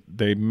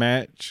 They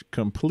match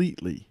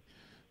completely.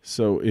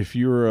 So if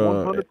you're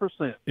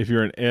 100%. If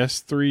you're an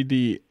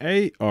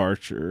S3DA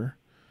archer,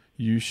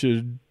 you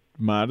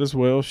might as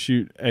well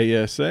shoot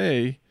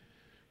ASA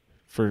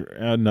for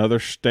another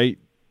state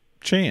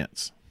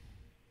chance.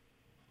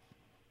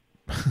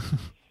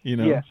 You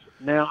know. Yes.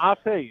 Now I'll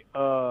tell you,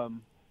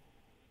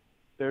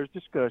 there's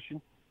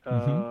discussion.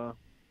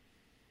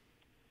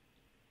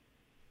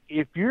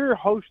 If you're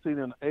hosting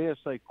an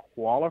ASA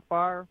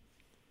qualifier,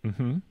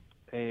 and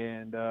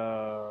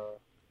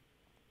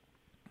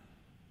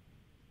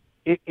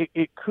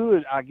it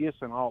could, I guess,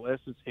 in all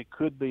essence, it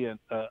could be an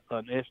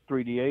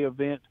S3DA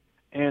event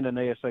and an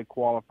ASA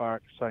qualifier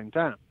at the same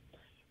time,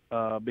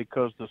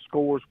 because the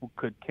scores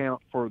could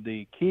count for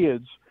the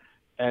kids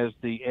as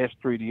the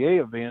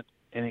S3DA event,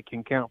 and it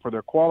can count for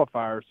their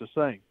qualifiers the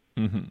same.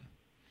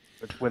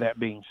 But with that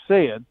being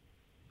said,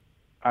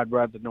 I'd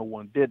rather no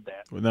one did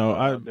that.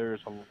 No,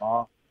 there's a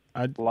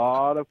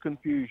lot of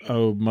confusion.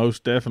 Oh,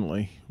 most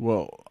definitely.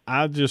 Well,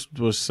 I just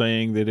was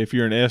saying that if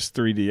you're an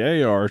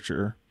S3DA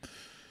archer,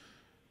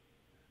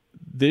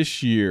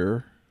 this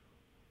year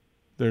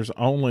there's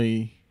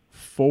only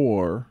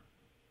 4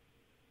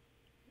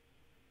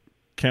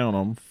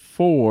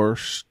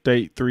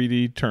 state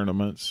 3D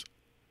tournaments.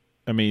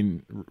 I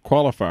mean,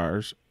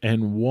 qualifiers,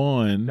 and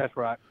 1. That's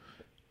right.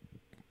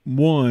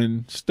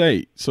 1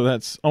 state. So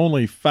that's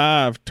only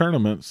 5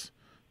 tournaments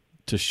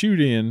to shoot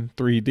in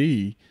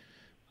 3D.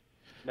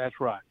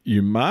 That's right.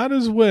 You might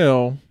as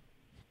well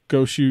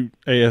go shoot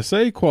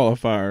ASA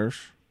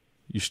qualifiers.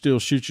 You still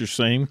shoot your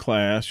same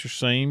class, your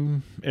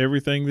same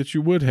everything that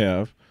you would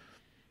have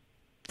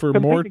for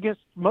compete more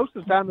against most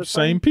of the time the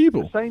same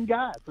people, the same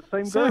guys, the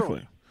same exactly.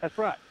 girls. That's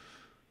right.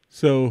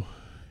 So,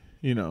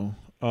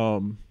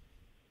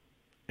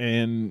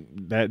 and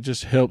that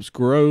just helps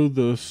grow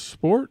the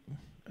sport,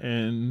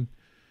 and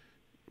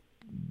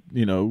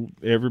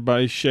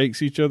everybody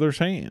shakes each other's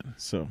hand.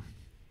 So,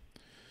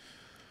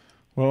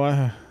 well,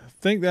 I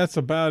think that's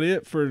about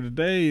it for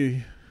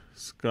today,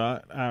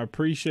 Scott. I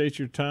appreciate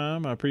your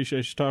time. I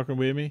appreciate you talking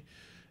with me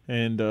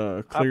and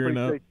clearing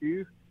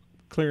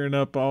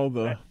up all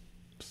the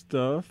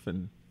stuff.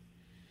 And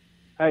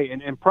hey,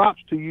 and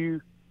props to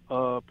you,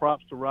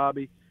 props to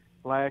Robbie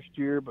last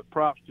year, but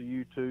props to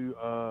you too.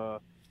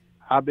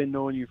 I've been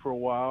knowing you for a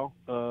while,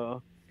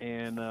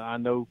 and I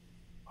know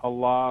a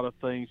lot of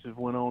things have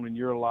went on in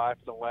your life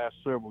the last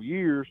several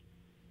years,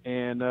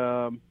 and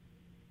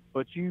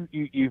but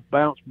you've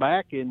bounced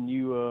back, and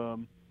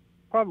you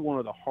probably one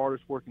of the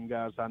hardest working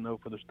guys I know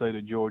for the state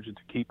of Georgia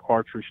to keep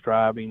archery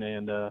striving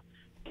and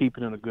keep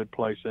it in a good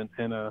place. And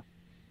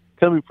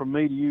coming from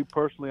me to you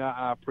personally,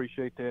 I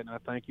appreciate that, and I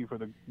thank you for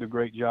the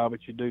great job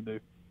that you do.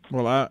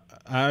 Well,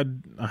 I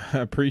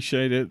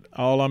appreciate it.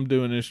 All I'm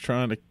doing is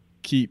trying to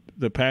keep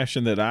the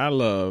passion that I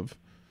love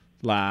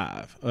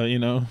live,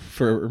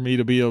 for me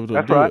to be able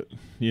to do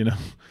it,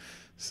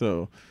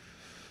 So,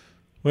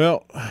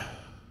 well,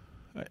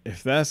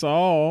 if that's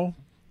all,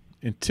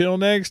 until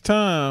next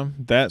time,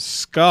 that's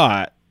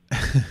Scott,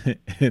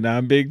 and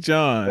I'm Big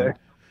John. Okay.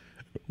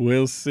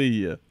 We'll see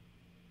you.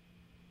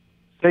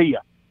 See ya.